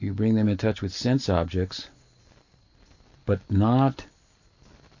 you bring them in touch with sense objects, but not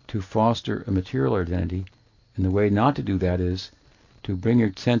to foster a material identity. And the way not to do that is to bring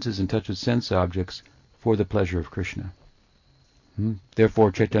your senses in touch with sense objects for the pleasure of Krishna.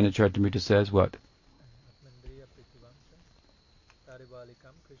 Therefore, Chaitanya Charitamrita says what?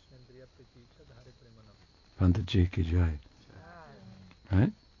 Pantaji ki jai.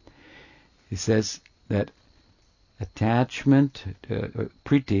 Right? He says that attachment,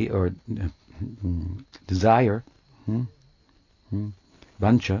 priti, or desire,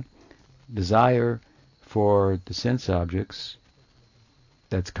 vancha, desire for the sense objects,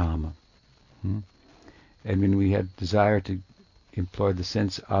 that's kama. And when we have desire to employ the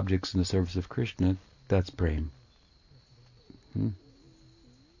sense objects in the service of Krishna, that's prema. To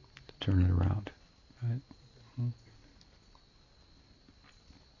turn it around. Right?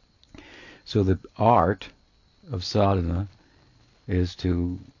 So the art of sadhana is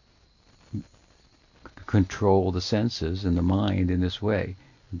to control the senses and the mind in this way.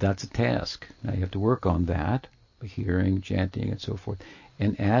 That's a task. Now you have to work on that, hearing, chanting, and so forth.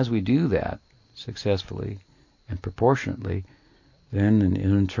 And as we do that successfully and proportionately, then an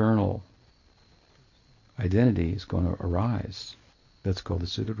internal identity is going to arise. That's called the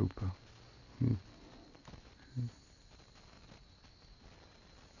Siddha Rupa.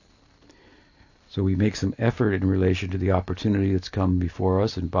 So we make some effort in relation to the opportunity that's come before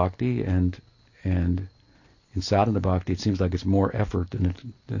us in bhakti, and in sadhana bhakti it seems like it's more effort than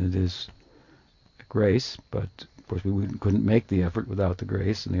it is grace, but of course we couldn't make the effort without the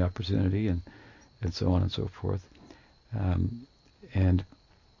grace and the opportunity, and so on and so forth. And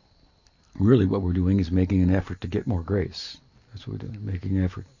really what we're doing is making an effort to get more grace. That's what we're doing, making an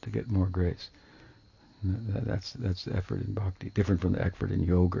effort to get more grace. That's the effort in bhakti, different from the effort in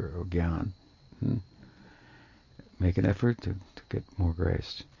yoga or jnana. Make an effort to get more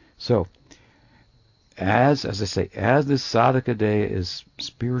grace. So, as I say, as this sadhaka deha is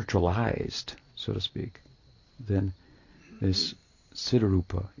spiritualized, so to speak, then this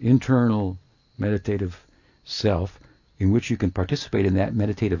siddharupa, internal meditative self, in which you can participate in that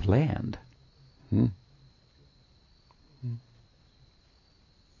meditative land.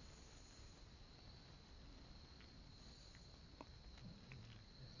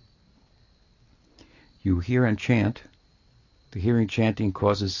 You hear and chant. The hearing chanting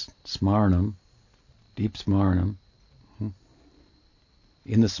causes smaranam, deep smaranam.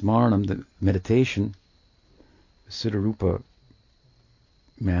 In the smaranam, the meditation, the Siddharupa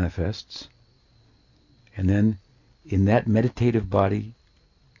manifests, and then in that meditative body,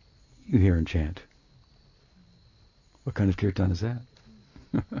 you hear and chant. What kind of kirtan is that?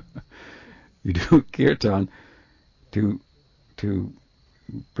 You do kirtan to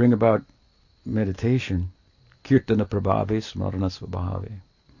bring about meditation. Kirtana prabhave smarana svabhave.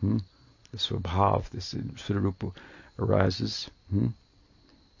 The svabhav, this Siddharupa arises.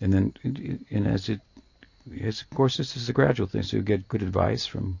 And then, of course, this is a gradual thing. So you get good advice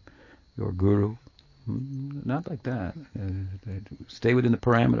from your guru. Not like that. Stay within the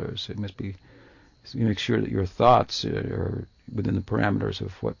parameters. It must be. You make sure that your thoughts are within the parameters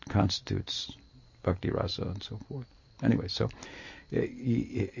of what constitutes bhakti rasa and so forth. Anyway, so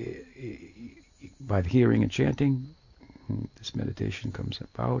by the hearing and chanting, this meditation comes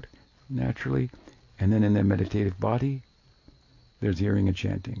about naturally, and then in the meditative body, there's hearing and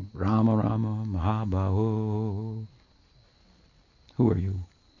chanting. Rama Rama Mahabaho. Who are you?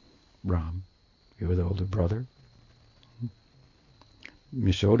 Ram. You're the older brother.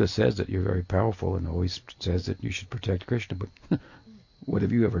 Yashoda says that you're very powerful and always says that you should protect Krishna, but what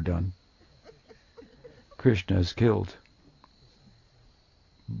have you ever done? Krishna has killed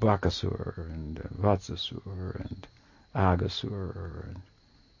Bakasur and Vatsasur and Agasur and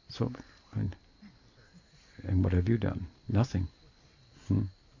so and what have you done? Nothing.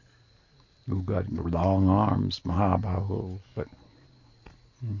 You've got long arms, Mahabahu, but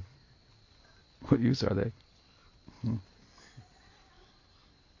what use are they?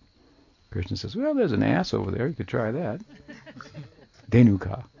 Krishna says, well, there's an ass over there. You could try that.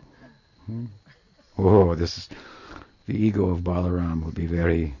 Denuka. Oh, this is the ego of Balaram would be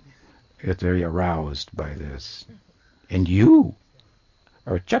very aroused by this. And you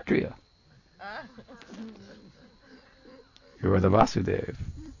are a Kshatriya. You are the Vasudev,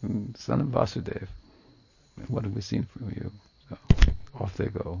 son of Vasudev. What have we seen from you? So off they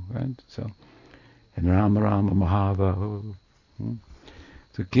go, right? So, and Rama Rama Mahava.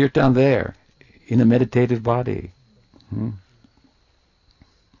 So kirtan there, in a meditative body.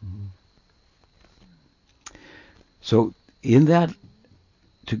 So in that,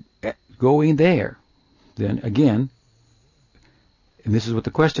 to going there, then again, and this is what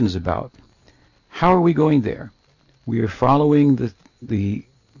the question is about. How are we going there? We are following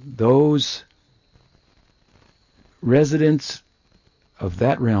those residents of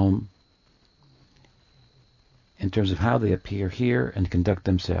that realm in terms of how they appear here and conduct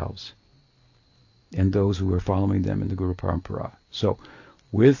themselves, and those who are following them in the Guru Parampara. So,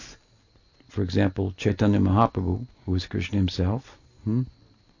 with, for example, Chaitanya Mahaprabhu, who is Krishna himself,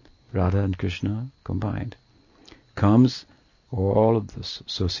 Radha and Krishna combined, comes all of the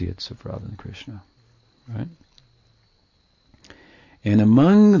associates of Radha and Krishna, right? And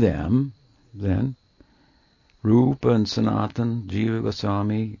among them, then, Rupa and Sanatan, Jiva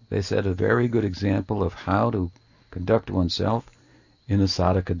Goswami, they set a very good example of how to conduct oneself in a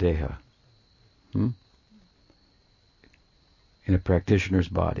sadhaka deha, in a practitioner's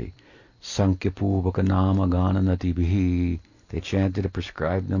body. Sankhya-puvaka nama gananati. They chanted a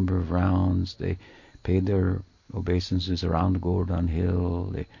prescribed number of rounds. They paid their obeisances around the Govardhan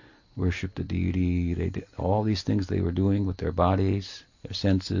Hill. They worshipped the deity. They did all these things they were doing with their bodies, their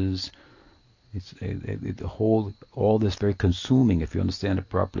senses. It's all this very consuming, if you understand it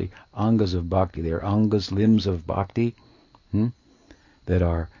properly, angas of bhakti. They are angas, limbs of bhakti, that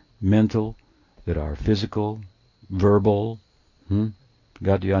are mental, that are physical, verbal.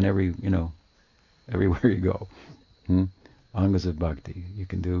 Got you on everywhere you go. Angas of bhakti you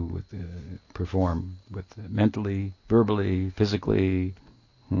can do with, perform with mentally, verbally, physically.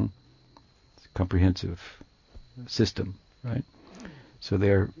 It's a comprehensive system, right? So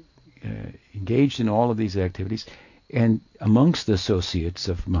they're engaged in all of these activities, and amongst the associates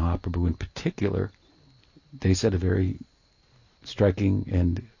of Mahaprabhu in particular, they set a very striking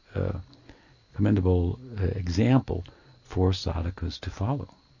and commendable example for sadhakas to follow.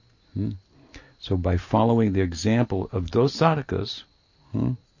 So by following the example of those sadhakas,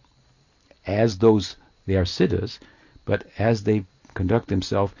 as those, they are siddhas, but as they conduct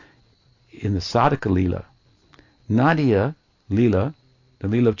themselves in the sadhaka lila, Nadia lila, the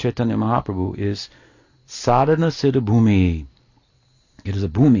lila of Chaitanya Mahaprabhu, is sadhana siddha bhumi. It is a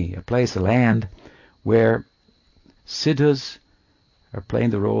bhumi, a place, a land, where siddhas are playing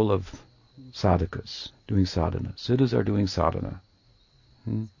the role of sadhakas, doing sadhana. Siddhas are doing sadhana.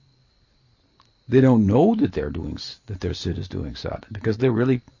 They don't know that they're siddhas doing sadhana, because they're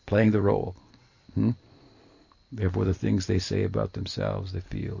really playing the role. Therefore, the things they say about themselves, they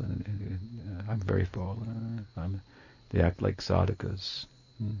feel, and I'm very fallen. They act like sadhakas.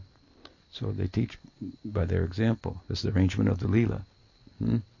 So they teach by their example. This is the arrangement of the Leela.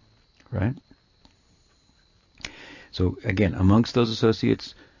 Right? So again, amongst those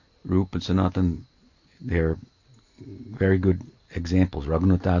associates, Rup and Sanatan, they're very good examples.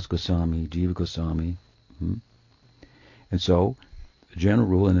 Raghunath Goswami, Jiva Goswami. And so, the general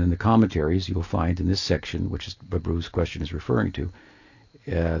rule, and in the commentaries, you'll find in this section, which is what Bruce's question is referring to,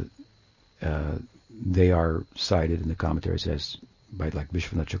 they are cited in the commentaries as by like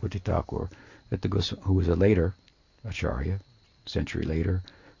Vishwanath Chakravarti Thakur, who was a later acharya, century later.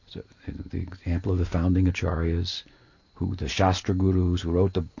 So the example of the founding acharyas, the Shastra Gurus who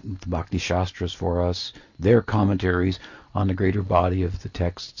wrote the Bhakti Shastras for us, their commentaries on the greater body of the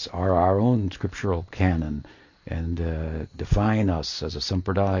texts are our own scriptural canon and define us as a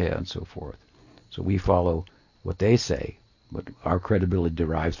sampradaya and so forth. So we follow what they say, but our credibility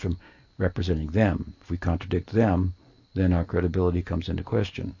derives from representing them. If we contradict them, then our credibility comes into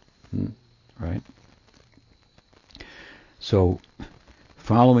question. Right? So,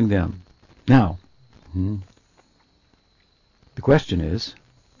 following them. Now, the question is,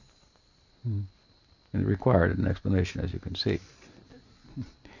 and it required an explanation, as you can see. The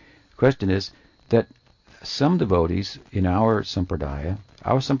question is that some devotees in our sampradaya,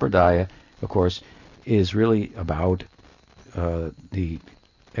 of course, is really about the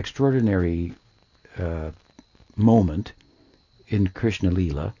extraordinary moment in Krishna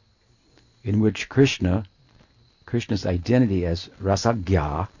Leela, in which Krishna's identity as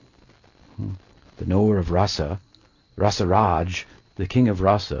Rasagya, the knower of rasa, Rasaraj, the king of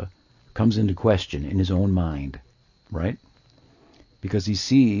rasa, comes into question in his own mind, right? Because he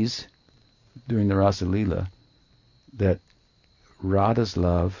sees during the Rasa Leela that Radha's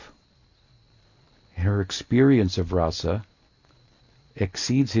love, her experience of rasa,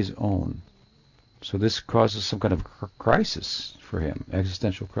 exceeds his own. So this causes some kind of crisis for him,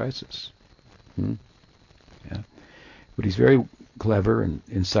 existential crisis. Yeah. But he's very clever and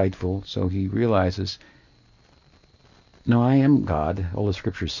insightful, so he realizes, no, I am God. All the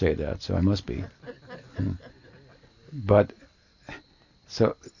scriptures say that, so I must be. But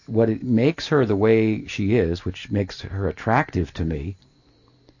so what it makes her the way she is, which makes her attractive to me,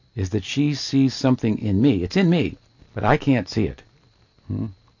 is that she sees something in me. It's in me, but I can't see it.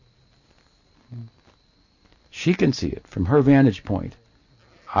 She can see it from her vantage point.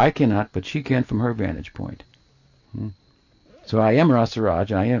 I cannot, but she can from her vantage point. So I am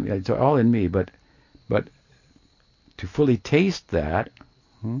Rasaraj, and it's all in me, but to fully taste that,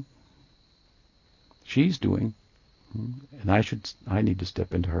 she's doing, and I need to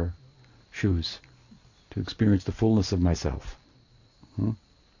step into her shoes to experience the fullness of myself.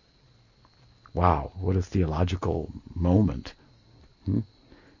 Wow, what a theological moment.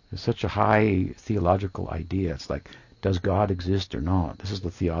 There's such a high theological idea. It's like, does God exist or not? This is the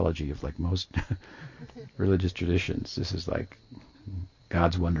theology of like most religious traditions. This is like,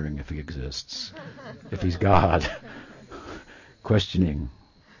 God's wondering if he exists. If he's God, questioning.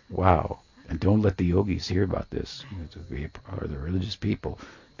 Wow. And don't let the yogis hear about this, or the religious people,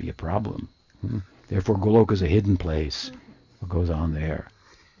 be a problem. Therefore, Goloka is a hidden place. What goes on there?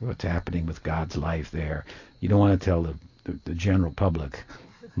 What's happening with God's life there? You don't want to tell the general public.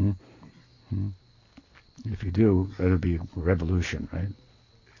 If you do, that'll be a revolution, right?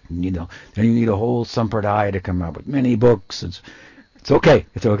 Then you need a whole sampradaya to come out with many books. It's okay.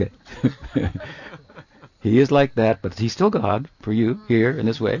 It's okay. He is like that, but he's still God for you here in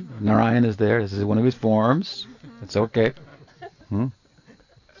this way. Narayan is there. This is one of his forms. It's okay.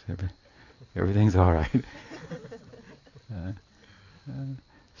 Everything's all right.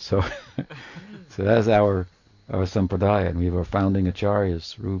 So that's our sampradaya, and we have our founding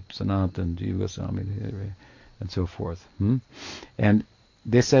acharyas, Rup, Sanatan, Jiva Goswami, and so forth. And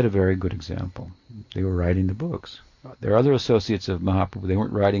they set a very good example. They were writing the books. There are other associates of Mahaprabhu. They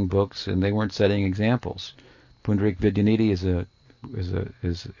weren't writing books, and they weren't setting examples. Pundarik Vidyanidhi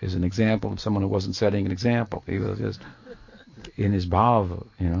is an example of someone who wasn't setting an example. He was just in his bhava,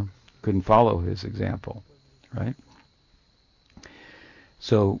 couldn't follow his example, right?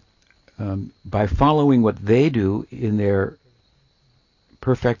 So by following what they do in their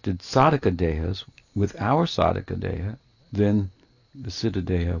perfected sadhaka dehas with our sadhaka deha, then the siddha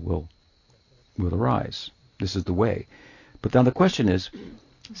deha will arise. This is the way. But now the question is,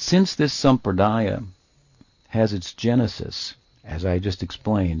 since this sampradaya has its genesis, as I just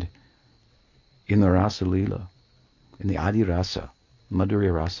explained, in the rasa lila, in the adi rasa,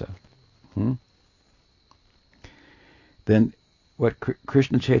 madhurya rasa, then what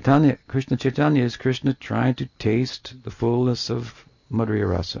Krishna Chaitanya is Krishna trying to taste the fullness of Madhurya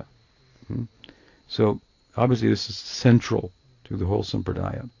Rasa. So obviously this is central to the whole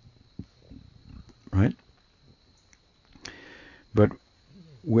sampradaya, right? But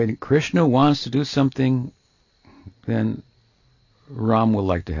when Krishna wants to do something, then Ram will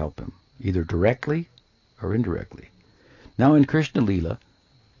like to help him, either directly or indirectly. Now in Krishna Leela,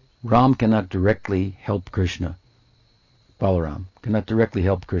 Ram cannot directly help Krishna. Balaram cannot directly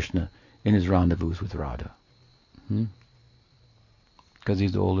help Krishna in his rendezvous with Radha. Because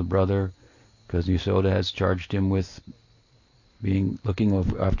he's the older brother, because Yasoda has charged him with looking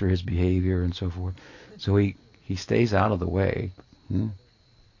after his behavior and so forth. So he stays out of the way,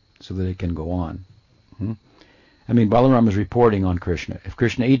 so that it can go on. I mean, Balaram is reporting on Krishna. If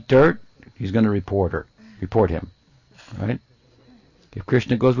Krishna eats dirt, he's going to report him, right? If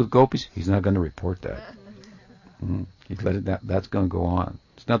Krishna goes with gopis, he's not going to report that. He's that's going to go on.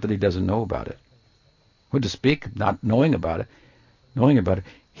 It's not that he doesn't know about it. What to speak, not knowing about it.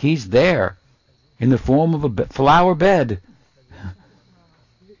 He's there in the form of a flower bed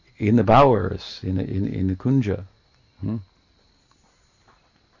in the bowers, in the kunja.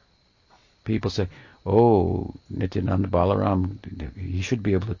 People say, oh, Nityananda Balaram, he should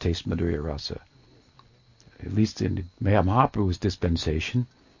be able to taste Madhurya Rasa. At least in Mahaprabhu's dispensation,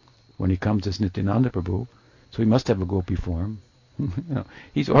 when he comes as Nityananda Prabhu, so he must have a gopi form.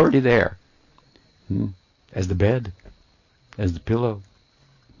 He's already there, as the bed, as the pillow.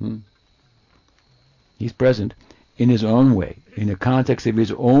 He's present in his own way, in the context of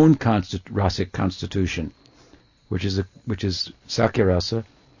his own rasic constitution, which is Sakya Rasa,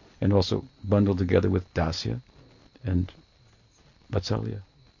 and also bundled together with Dasya and Vatsalya.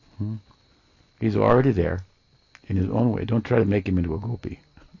 He's already there in his own way. Don't try to make him into a gopi.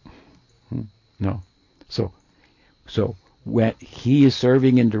 No. So when he is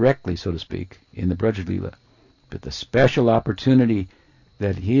serving indirectly, so to speak, in the Braj Leela, but the special opportunity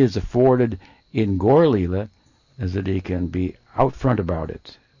that he is afforded in Gaur Leela is that he can be out front about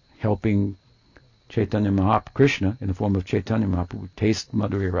it, helping Chaitanya Mahaprabhu, Krishna, in the form of Chaitanya Mahaprabhu, taste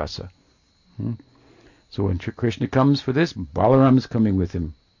Madhurya Rasa. So when Krishna comes for this, Balaram is coming with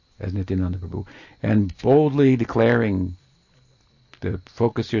him as Nityananda Prabhu, and boldly declaring to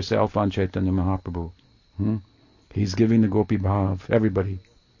focus yourself on Chaitanya Mahaprabhu. He's giving the Gopi Bhav. Everybody,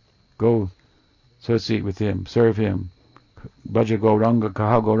 go associate with him, serve him. Bhaja Gauranga,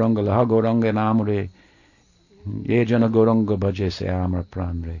 Kaha Gauranga, Laha Gauranga Namure, Ye Jana Gauranga Bhaje Se Amra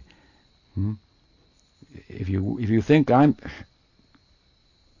Pramre. If you think I'm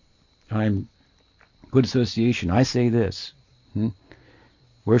good association, I say this.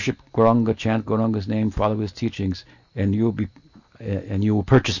 Worship Gauranga, chant Gauranga's name, follow his teachings, and you will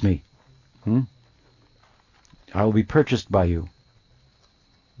purchase me. I will be purchased by you.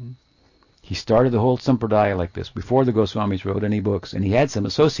 He started the whole sampradaya like this before the Goswamis wrote any books, and he had some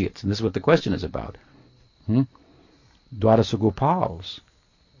associates, and this is what the question is about. Dwadasa Gopals,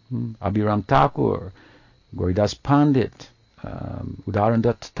 Abhiram Thakur, Goridas Pandit,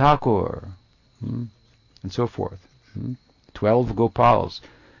 Udarandat Thakur, and so forth. 12 Gopals.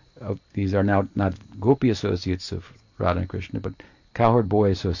 These are now not Gopi associates of Radha and Krishna, but cowherd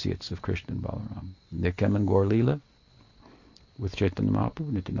boy associates of Krishna and Balaram. They come in Gaur Leela with Chaitanya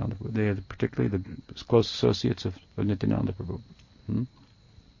Mahaprabhu, Nityananda Prabhu. They are particularly the close associates of Nityananda Prabhu.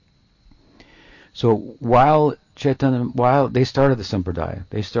 So while they started the sampradaya,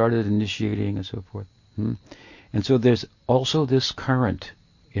 they started initiating and so forth. And so there's also this current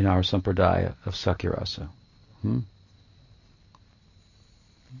in our sampradaya of Sakyarasa.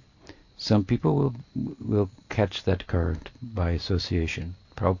 Some people will catch that current by association.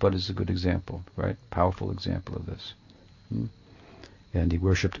 Prabhupada is a good example, right? Powerful example of this. And he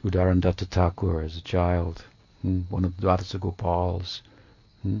worshipped Udarandatta Thakur as a child, one of the Dwadasa Gopals.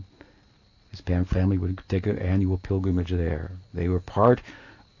 His family would take an annual pilgrimage there. They were part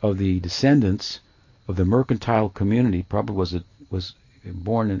of the descendants of the mercantile community. Prabhupada was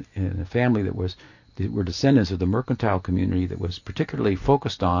born in a family that were descendants of the mercantile community that was particularly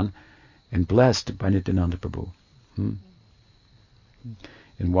focused on and blessed by Nityananda Prabhu.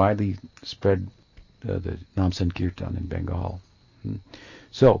 And widely spread the Nam Sankirtan in Bengal.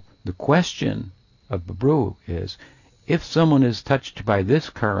 So the question of Prabhu is, if someone is touched by this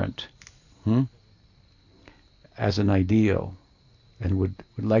current as an ideal and would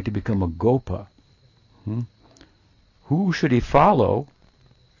like to become a Gopa, who should he follow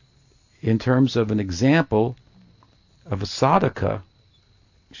in terms of an example of a sadhaka?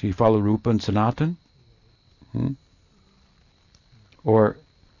 Should he follow Rupa and Sanatan? Or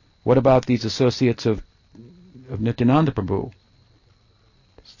what about these associates of Nityananda Prabhu?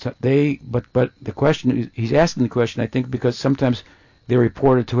 So but the question, he's asking the question, I think, because sometimes they're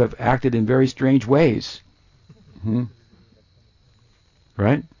reported to have acted in very strange ways. Hmm?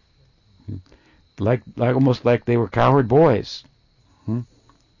 Right? Like almost like they were cowherd boys. Hmm?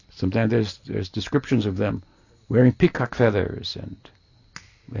 Sometimes there's descriptions of them wearing peacock feathers and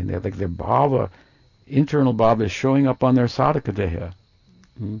they're like their bhava, internal bhava is showing up on their sadhakadeha.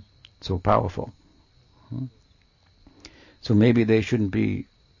 Hmm? So powerful. Hmm? So maybe they shouldn't be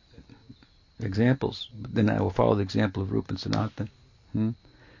examples. But then I will follow the example of Rupa and Sanatan. Hmm?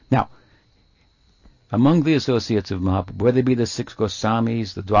 Now, among the associates of Mahaprabhu, whether it be the 6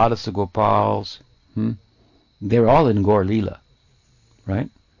 Goswamis, the Dwadasa Gopals, they're all in Gaur Leela, right?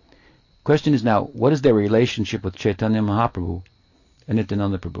 Question is now, what is their relationship with Chaitanya Mahaprabhu and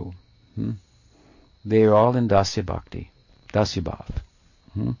Nityananda Prabhu? They are all in Dasya Bhakti, Dasya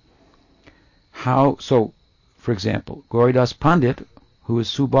Bhav. How, so, for example, Gauridas Pandit, who is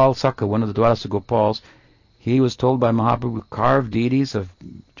Subal Sakha, one of the Dwadasa Gopals, he was told by Mahaprabhu, carve deities of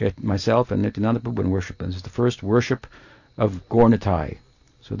myself and Nityananda Prabhu and worship them. This is the first worship of Gaurnitai.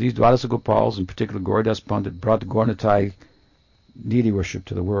 So these Dwadasa Gopals, in particular Gauridas Pandit, brought the Gaurnitai deity worship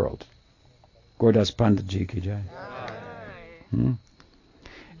to the world. Gauridas Pandit Ji ki jai.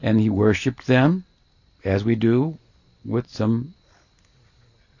 And he worshipped them, as we do, with Dasya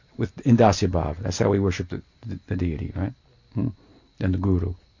Bhav. That's how we worship the deity, right? And the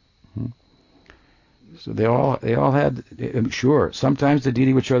Guru. So they all had, sure, sometimes the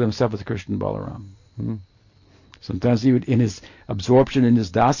deity would show themselves as Krishna Balaram. Sometimes he would, in his absorption in his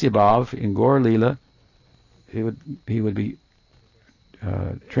Dasya Bhav, in Gaur Leela, he would be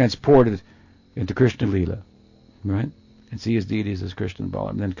transported into Krishna Leela, right? And see his deities as Krishna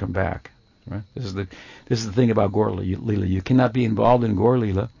Balaram, and then come back, right? This is the thing about Gaur Leela. You cannot be involved in Gaur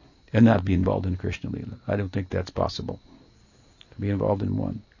Leela and not be involved in Krishna Leela. I don't think that's possible. To be involved in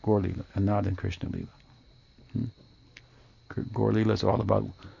one, Gaur Leela, and not in Krishna Leela. Gaur Leela is all about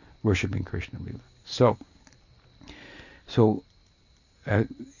worshipping Krishna Leela. So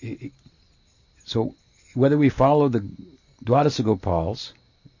whether we follow the Dwadasa Gopals,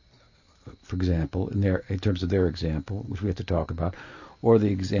 for example, in terms of their example, which we have to talk about, or the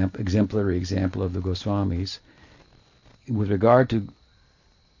exemplary example of the Goswamis, with regard to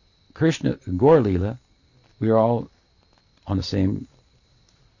Krishna Gaur Leela, we are all on the same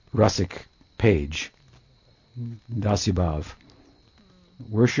rasic page. Dasya Bhav.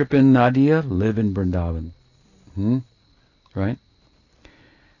 Worship in Nadia, live in Vrindavan. Right?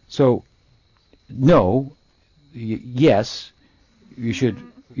 So, no, yes, you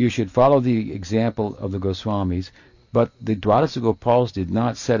should follow the example of the Goswamis, but the Dwadasa Gopals did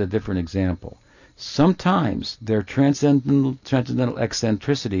not set a different example. Sometimes their transcendental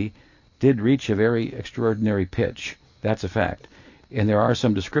eccentricity did reach a very extraordinary pitch. That's a fact. And there are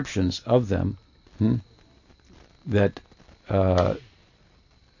some descriptions of them that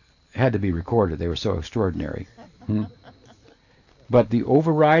had to be recorded. They were so extraordinary. But the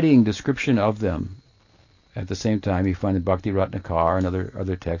overriding description of them, at the same time, you find in Bhakti Ratnakar and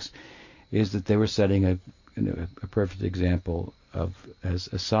other texts, is that they were setting a perfect example as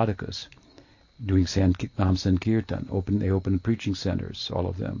sadhakas, doing Nam Sankirtan. They opened preaching centers, all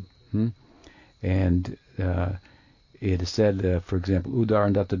of them. And it is said, for example,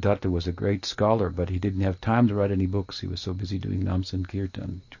 Udarandata Datta was a great scholar, but he didn't have time to write any books. He was so busy doing Nam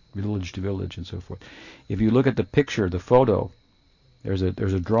Sankirtan, village to village, and so forth. If you look at the picture, the photo, there's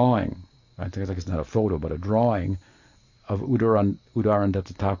a drawing. I think it's not a photo, but a drawing of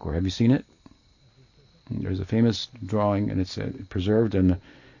Udarandata Thakur. Have you seen it? There's a famous drawing, and it's preserved in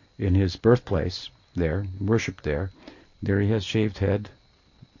his birthplace there, worshipped there. There he has shaved head,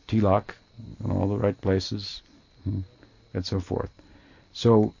 tilak, in all the right places, and so forth.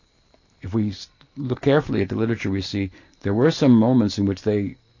 So, if we look carefully at the literature, we see there were some moments in which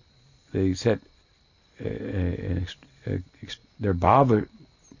they set their bhava,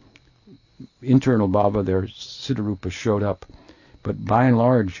 internal bhava, their siddharupa showed up, but by and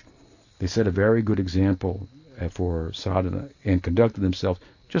large, they set a very good example for sadhana and conducted themselves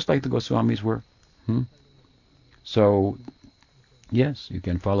just like the Goswamis were. So, yes, you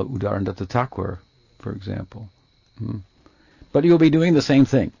can follow Udarandata Thakur, for example. But you'll be doing the same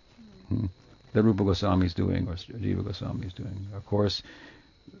thing that Rupa Goswami is doing or Jiva Goswami is doing. Of course,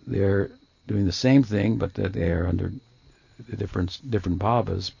 they're doing the same thing, but they are under the different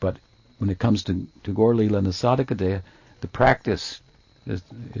bhavas. But when it comes to Gaur Leela and the Sadhakadeha, the practice is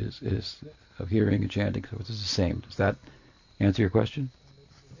of hearing and chanting, so it's the same. Does that answer your question?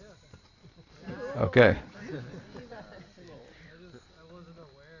 Yeah. Okay. I wasn't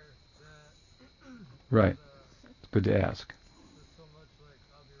aware that Right. It's good to ask. there's so much like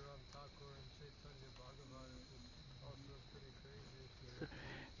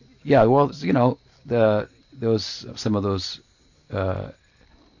Yeah, well, some of those uh,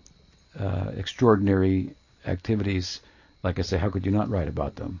 extraordinary activities, like I say, how could you not write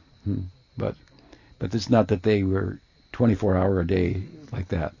about them? But it's not that they were 24-hour a day like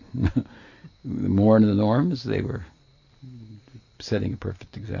that. More in the norms, they were setting a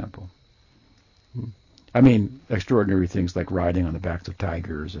perfect example. I mean, extraordinary things like riding on the backs of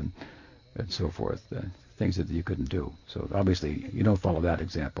tigers and so forth, things that you couldn't do. So obviously, you don't follow that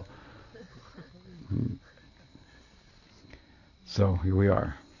example. So here we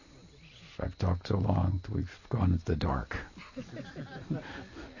are. I've talked so long, we've gone into the dark.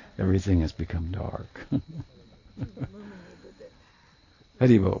 Everything has become dark.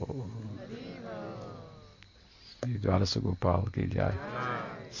 Haribo. Sri Dwarasa Gopal ki jai.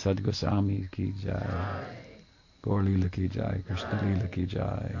 Sad Goswami ki jai. Gaur Leela ki jai. Krishna Leela ki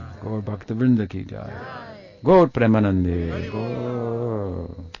jai. Gaur Bhakta Vrinda ki jai. Gaur Premanande.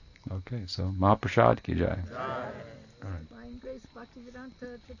 Gaur. Okay, so Mahaprasad ki jai. Divine Grace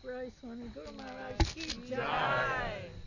Bhaktivedanta Tripurari Swami Guru Maharaj ki jai.